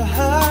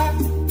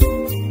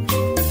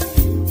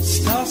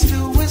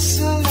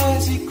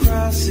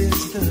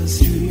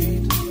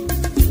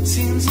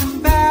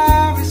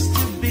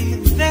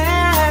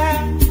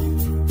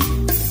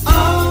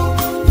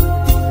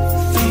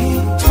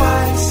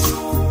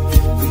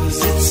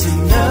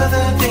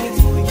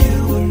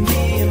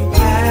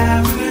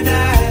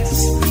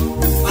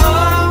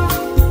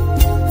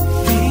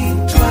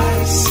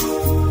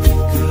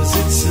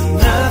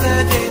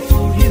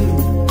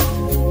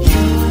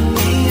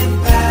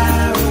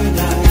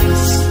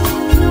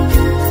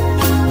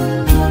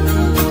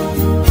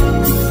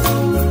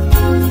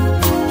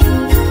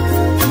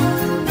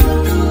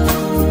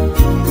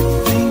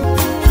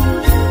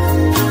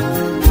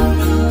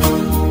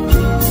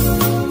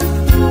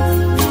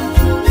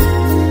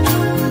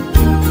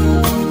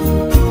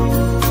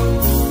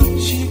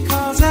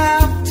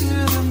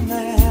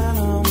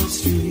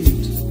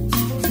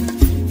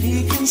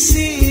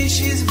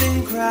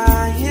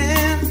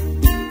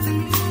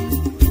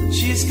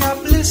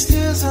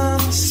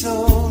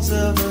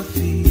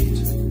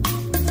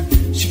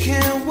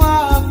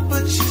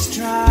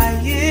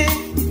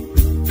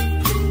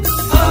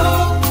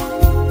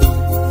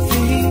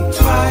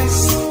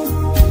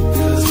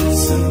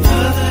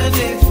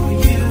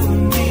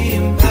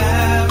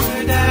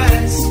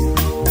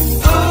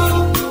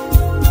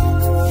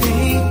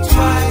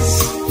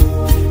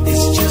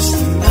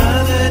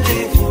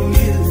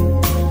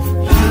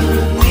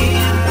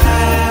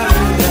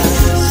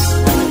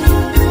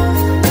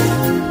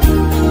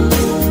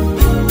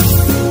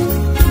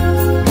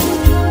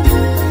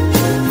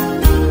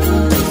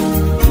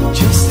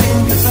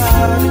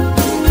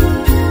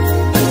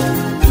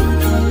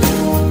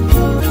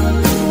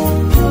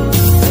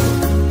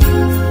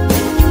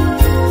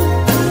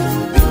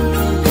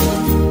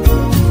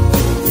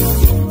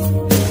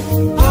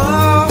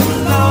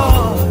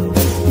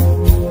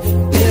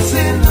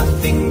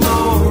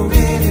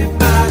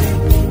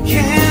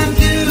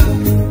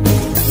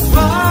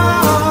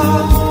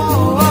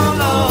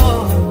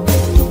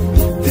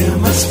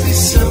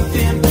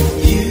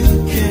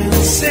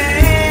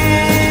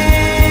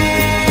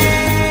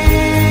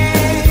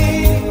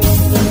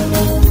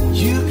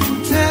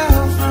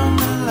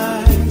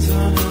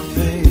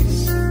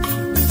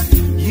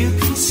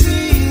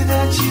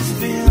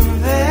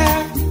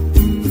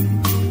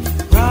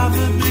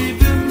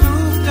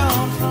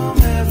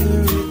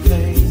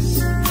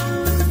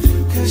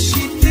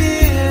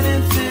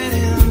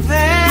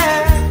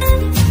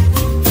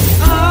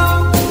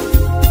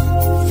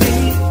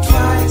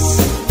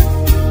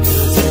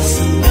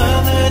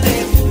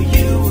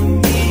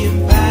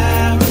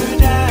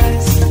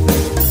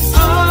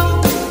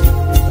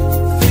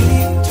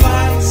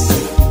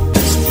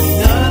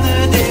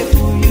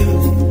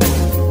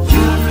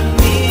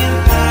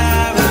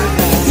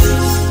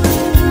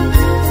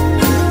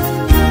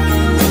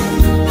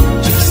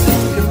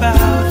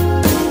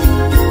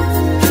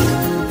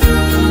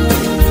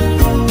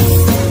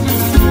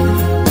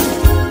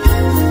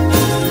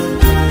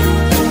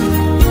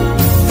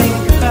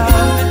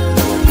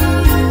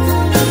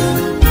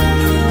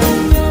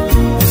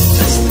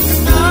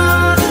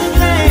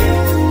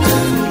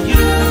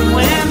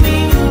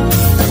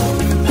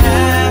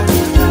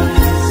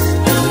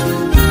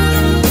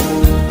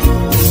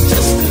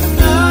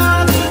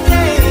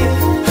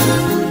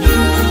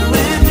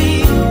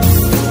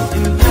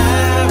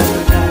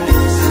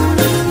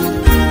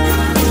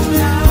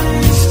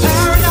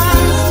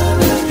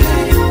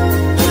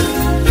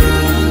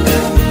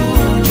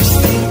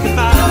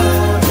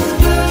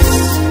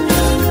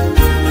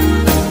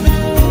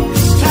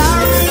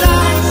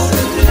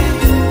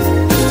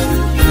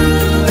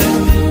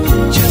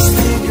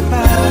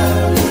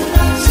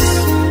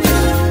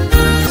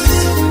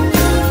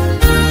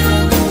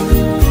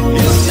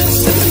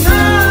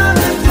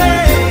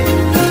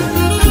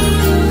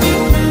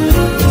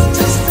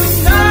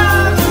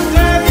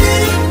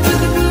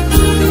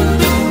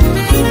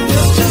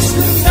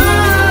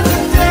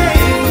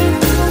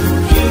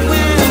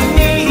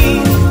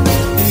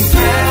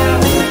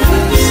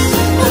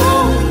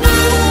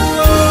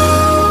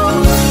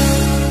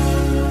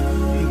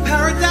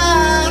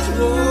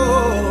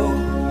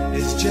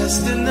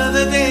just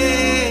another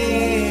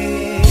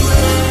day.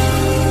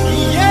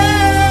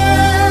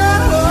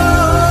 Yeah,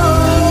 oh,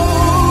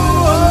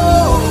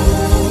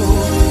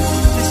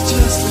 it's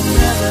just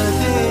another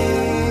day.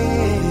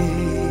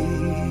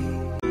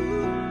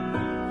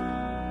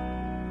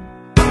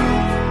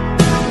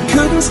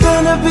 Couldn't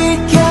stand to be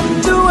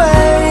kept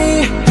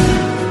away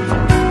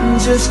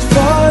just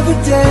for the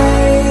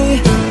day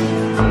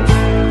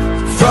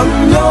from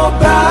your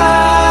body.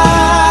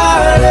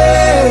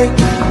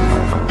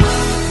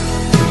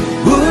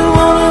 Wouldn't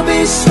wanna be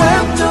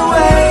swept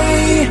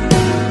away,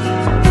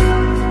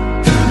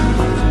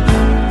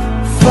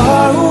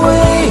 far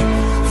away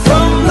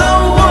from the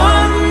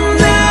one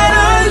that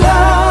I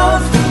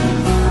love.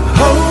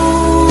 Oh,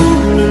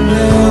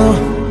 now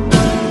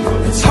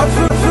it's hard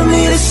for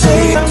me to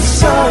say I'm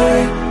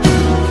sorry.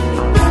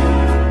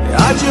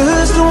 I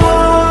just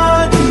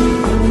want you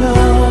to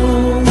know.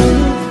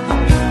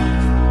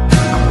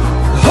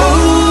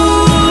 Oh,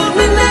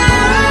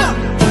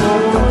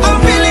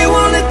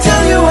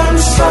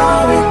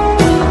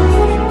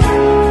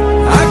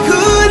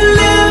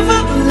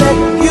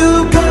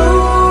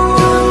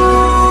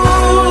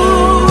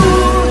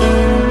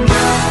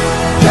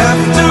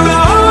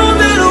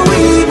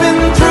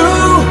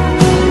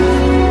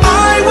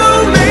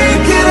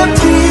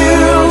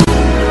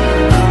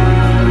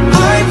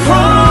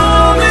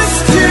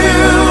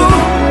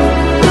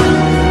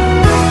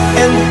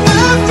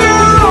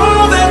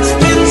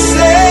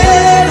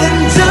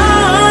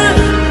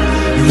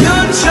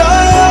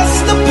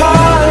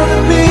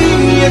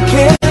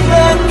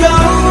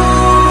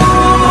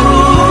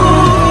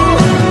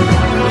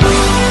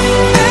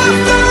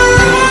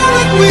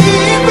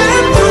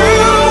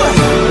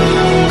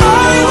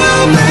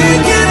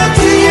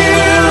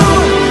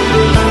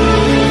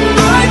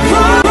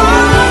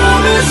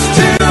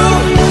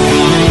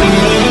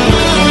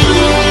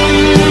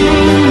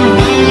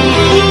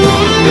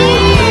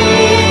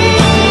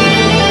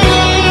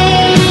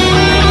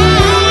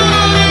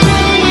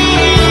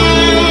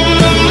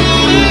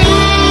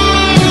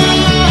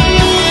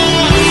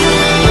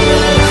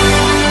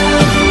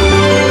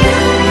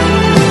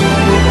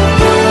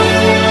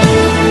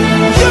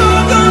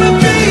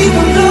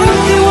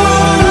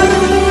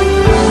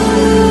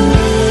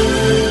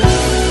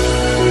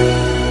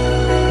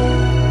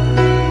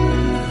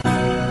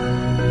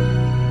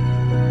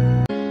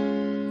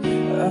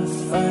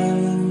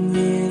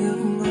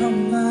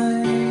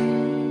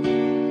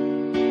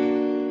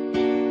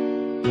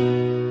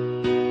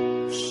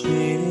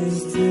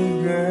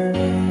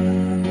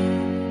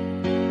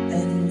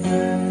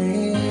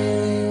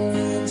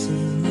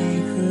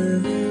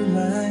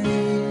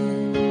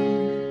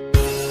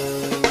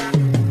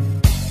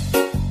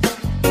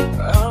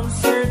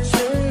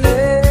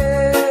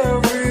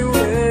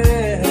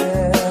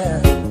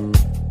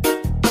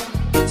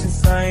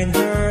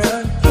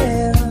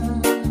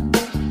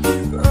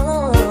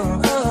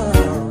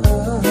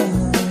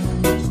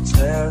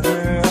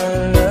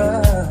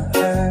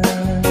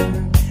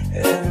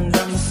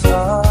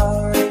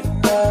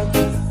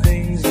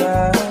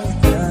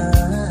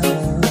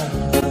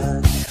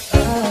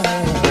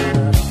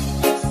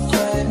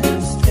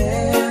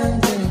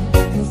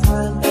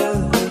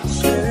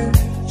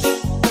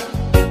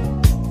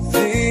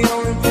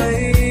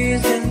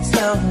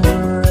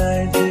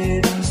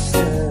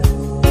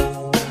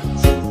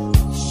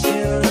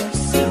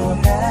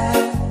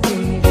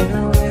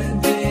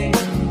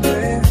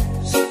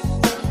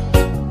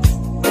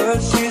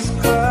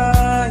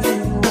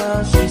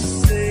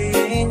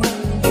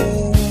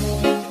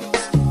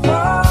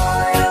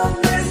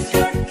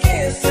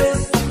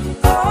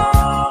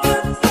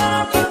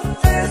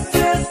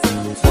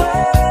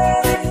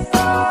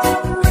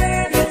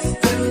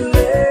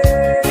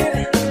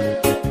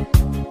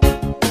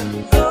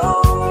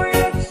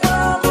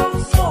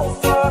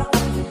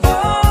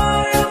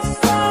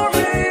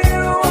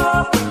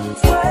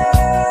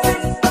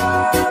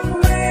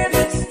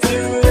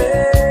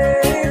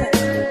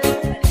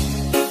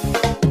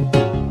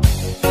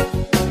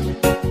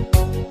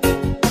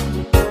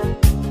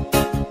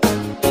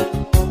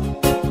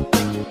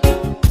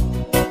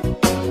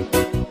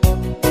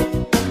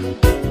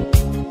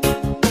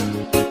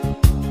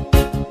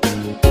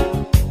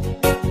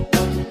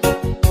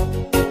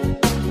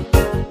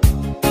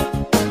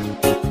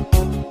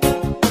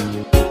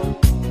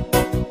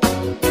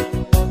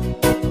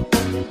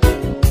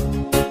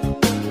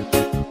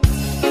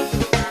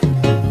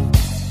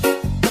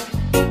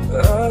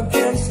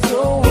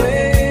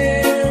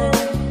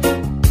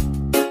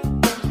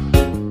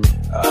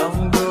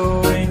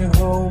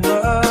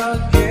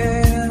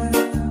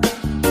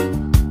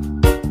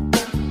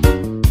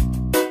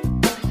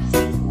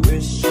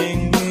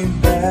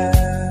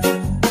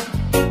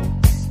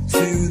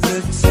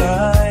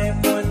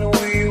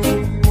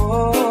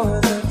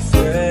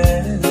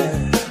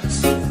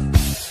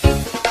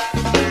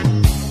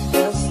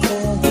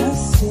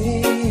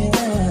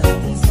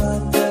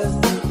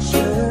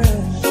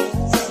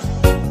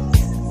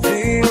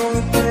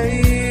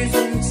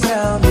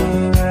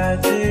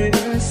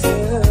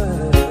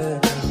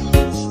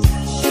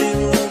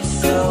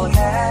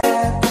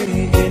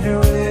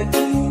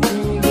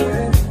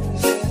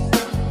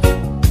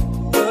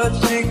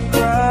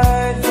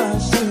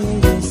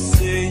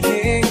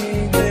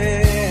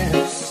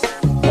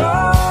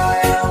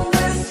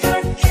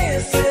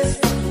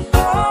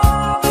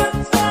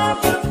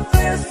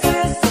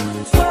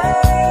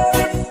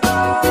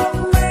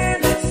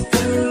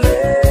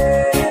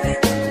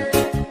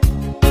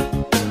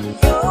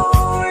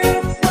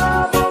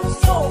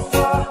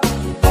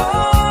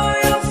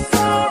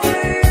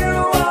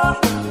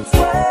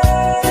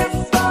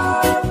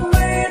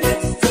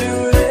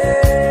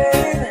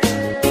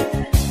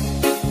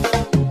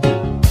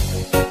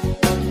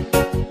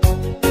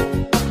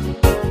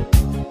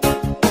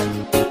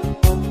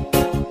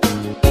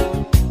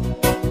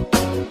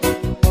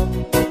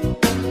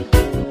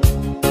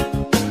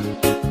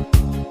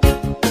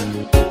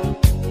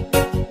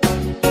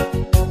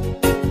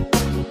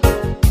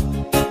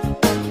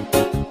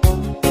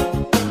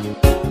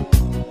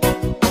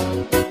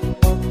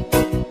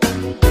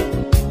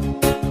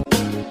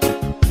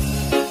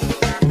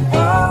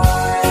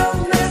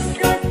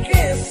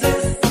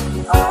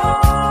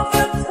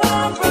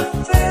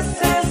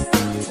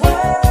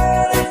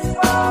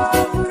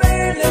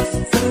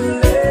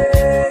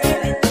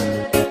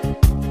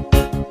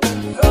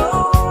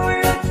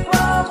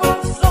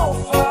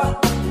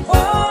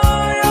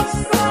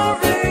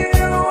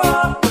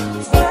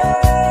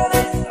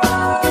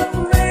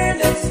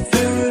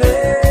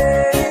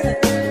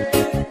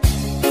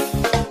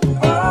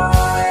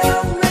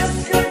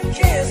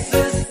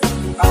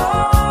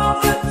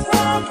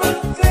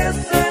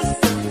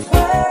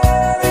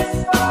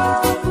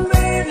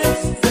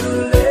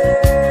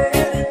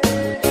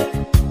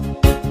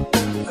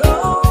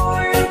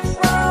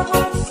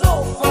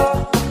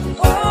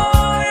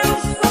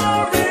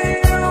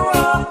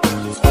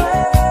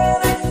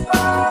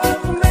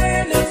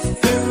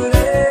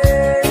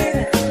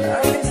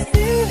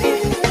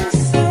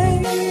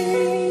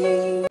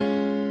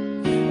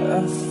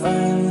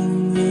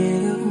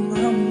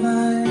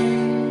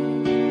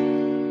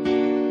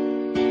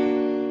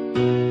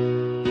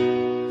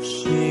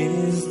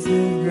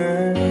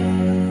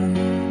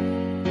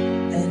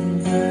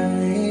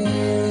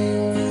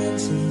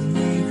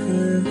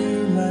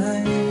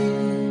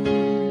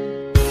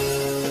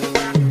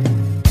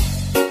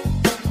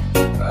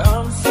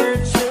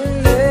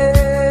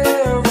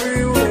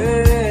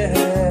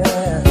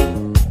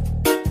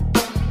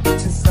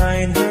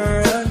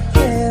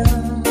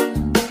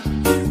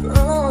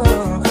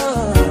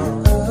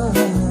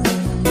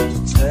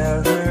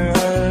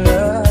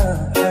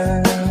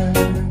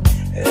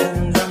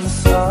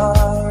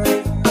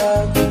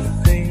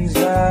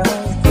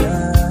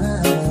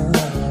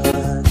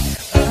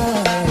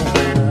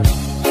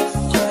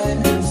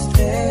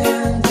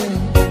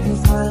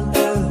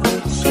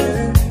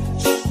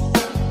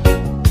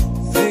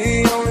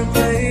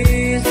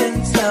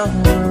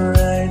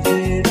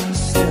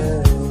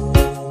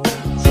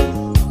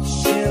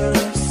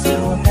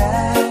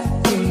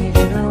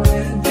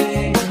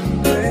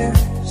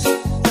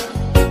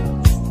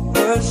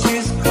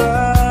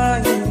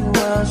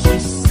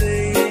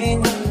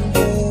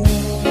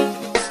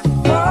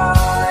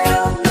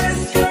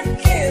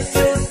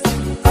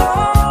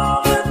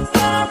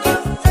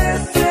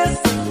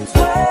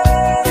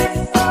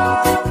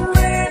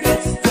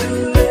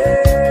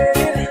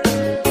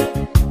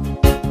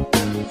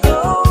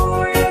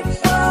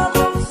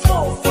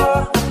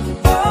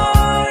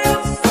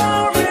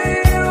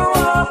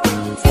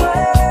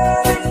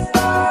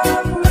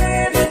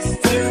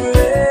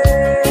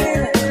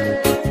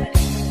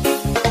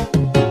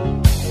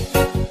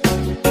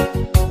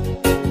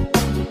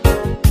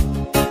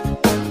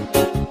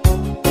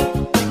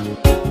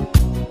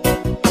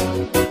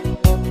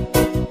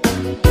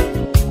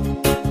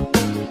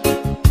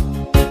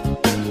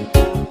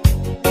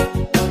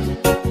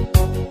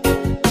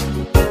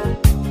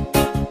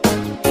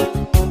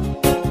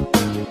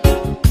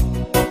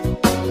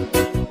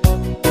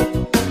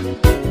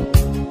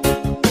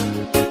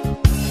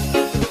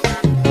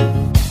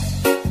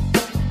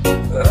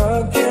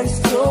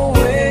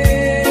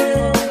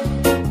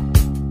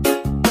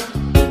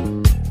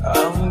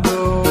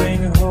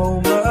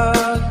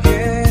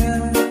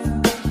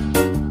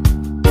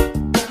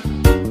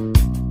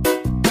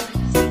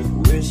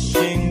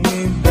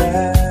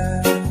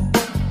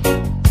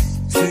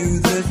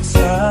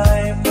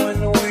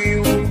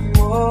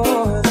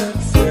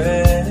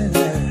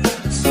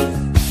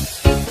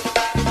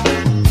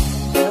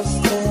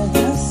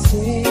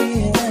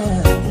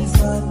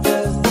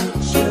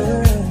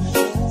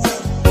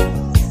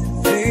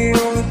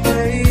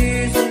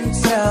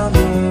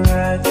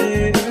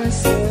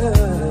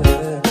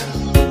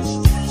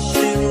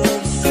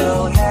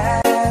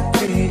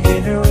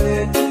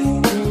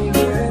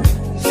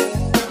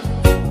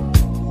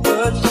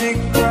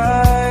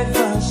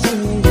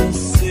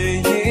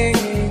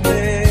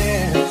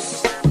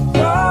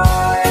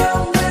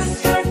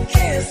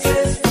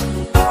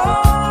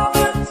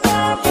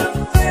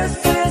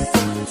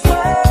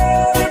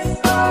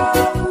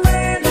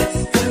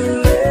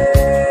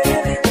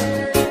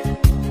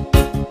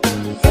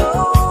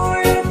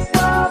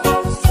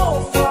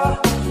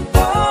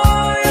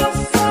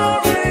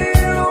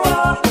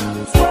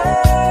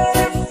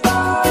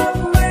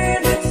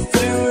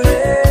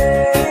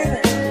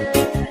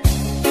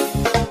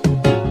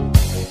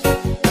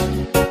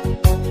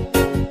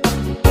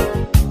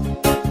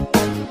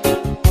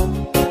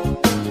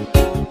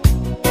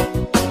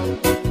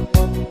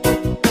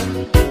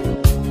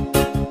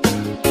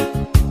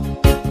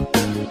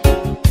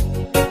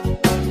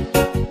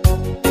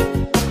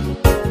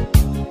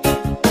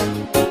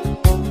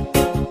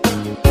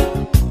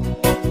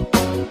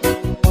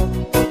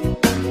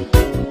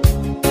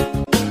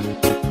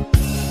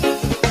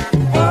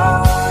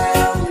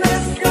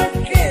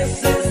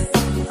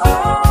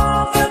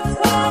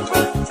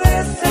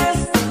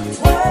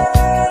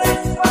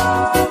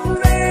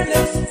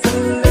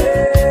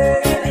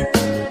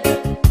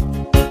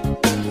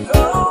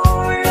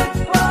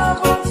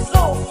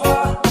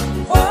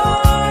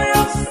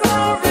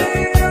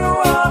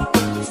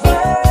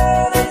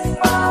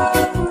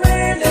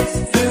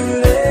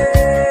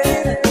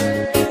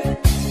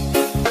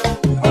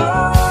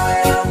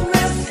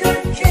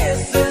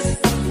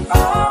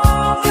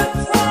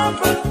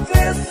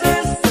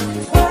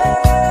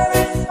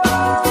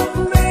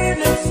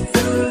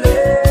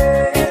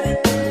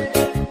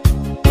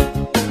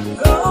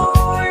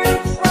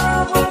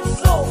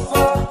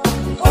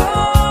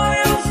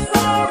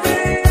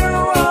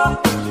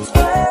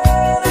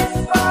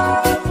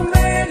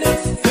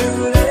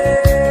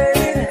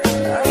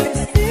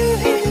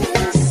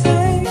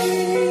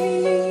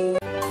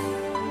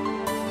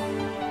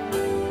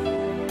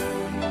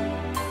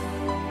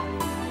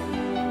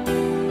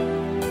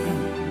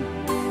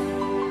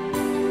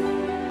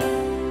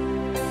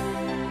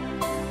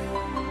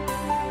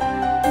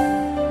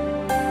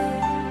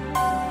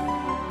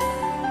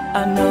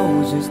 I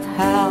know just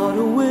how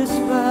to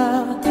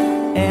whisper,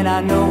 and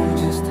I know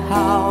just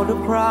how to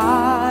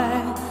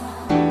cry.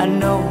 I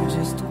know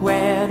just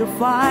where to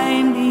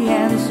find the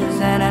answers,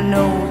 and I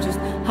know just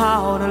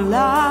how to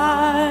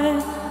lie.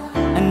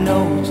 I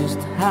know just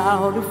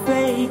how to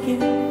fake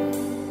it,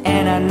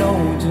 and I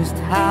know just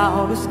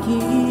how to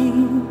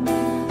scheme.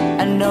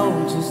 I know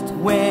just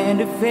when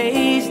to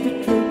face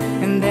the truth,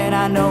 and then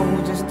I know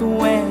just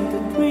when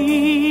to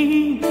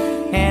dream.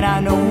 And I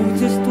know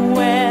just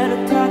where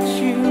to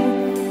touch you,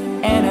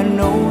 and I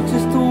know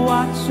just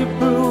what you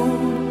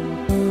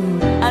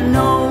prove. I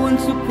know when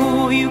to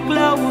pull you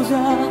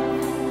closer,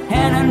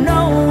 and I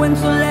know when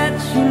to let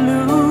you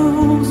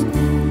loose.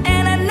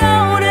 And I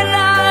know the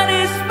night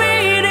is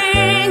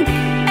fading,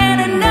 and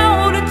I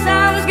know the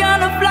time's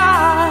gonna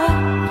fly.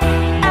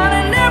 And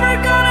I'm never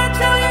gonna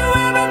tell you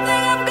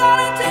everything I'm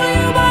gonna tell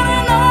you, but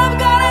I know I've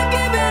gotta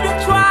give it a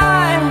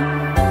try.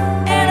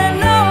 And I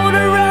know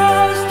the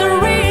roads to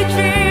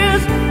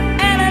reaches,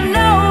 and I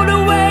know the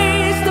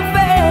ways to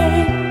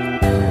fade.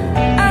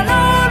 I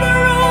know the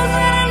rules,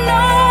 and I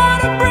know how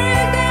to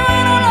break them,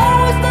 and I'll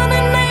always know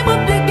the name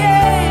of the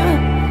game.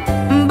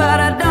 But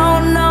I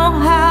don't know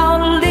how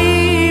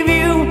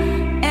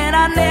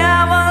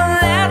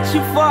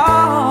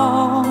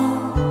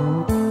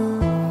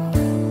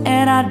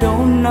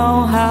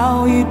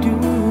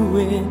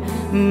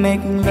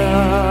making love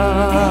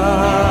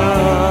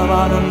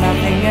out of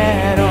nothing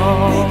at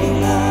all,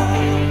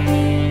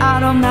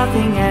 out of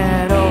nothing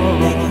at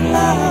all,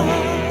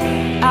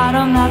 out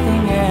of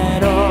nothing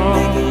at all,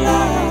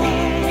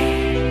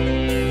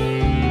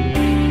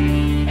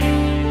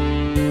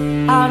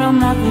 out of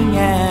nothing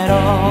at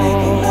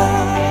all,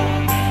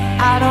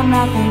 out of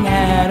nothing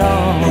at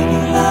all,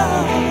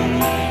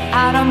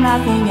 out of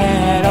nothing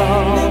at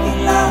all,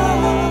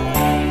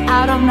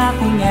 out of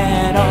nothing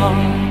at all.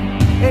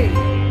 Hey.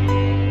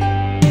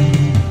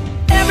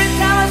 Every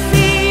time I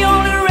see you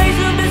on the rays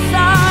of the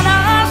sun,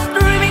 I'm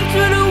streaming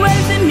through the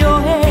waves in your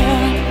hair,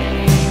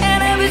 and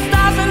every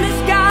star's in the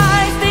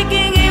sky is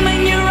taking aim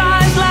in your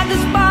eyes like a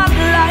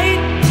spotlight.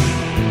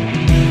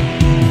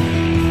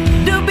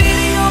 The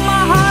beating of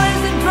my heart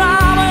is a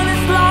drum and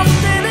it's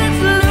lost and it's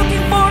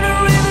looking for the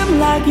rhythm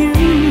like you.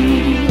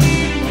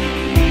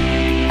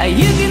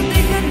 You can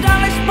take the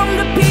darkness from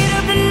the pit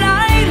of the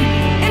night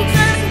and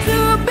turn into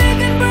a big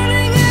and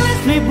burning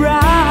endlessly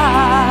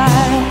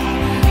bright.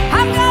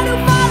 I've got to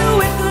follow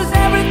it 'cause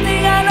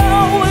everything I know,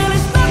 well,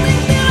 it's nothing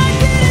till I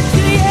get it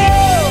to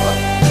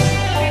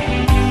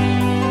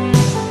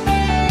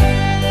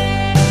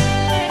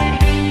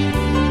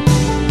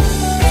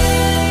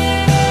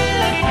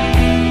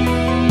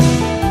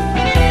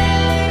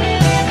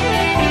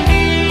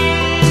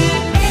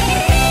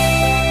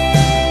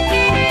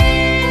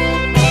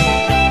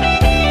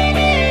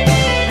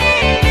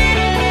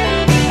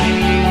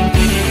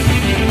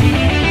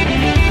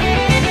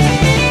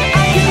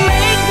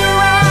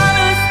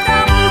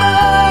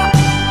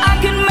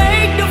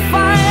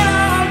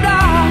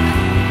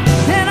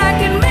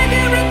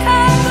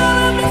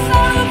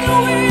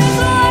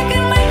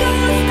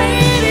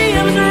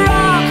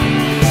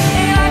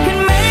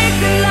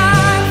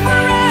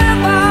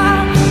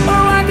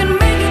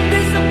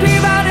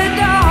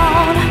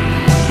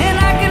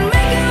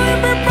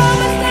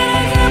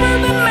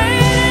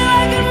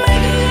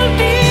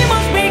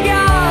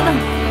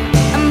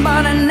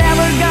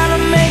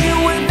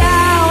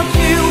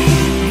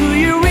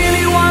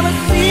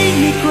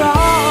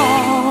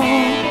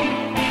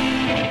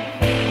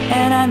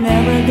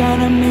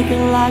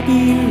like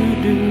you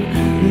do,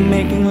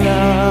 making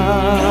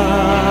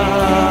love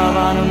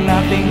out of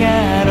nothing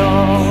at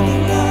all,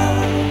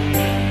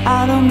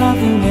 out of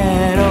nothing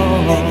at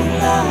all,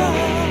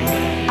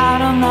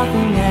 out of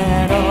nothing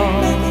at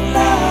all,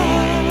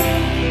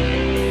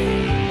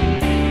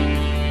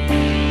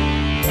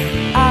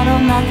 out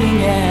of nothing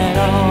at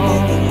all,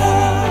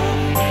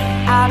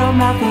 out of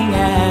nothing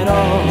at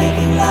all,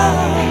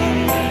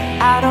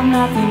 out of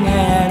nothing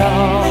at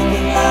all.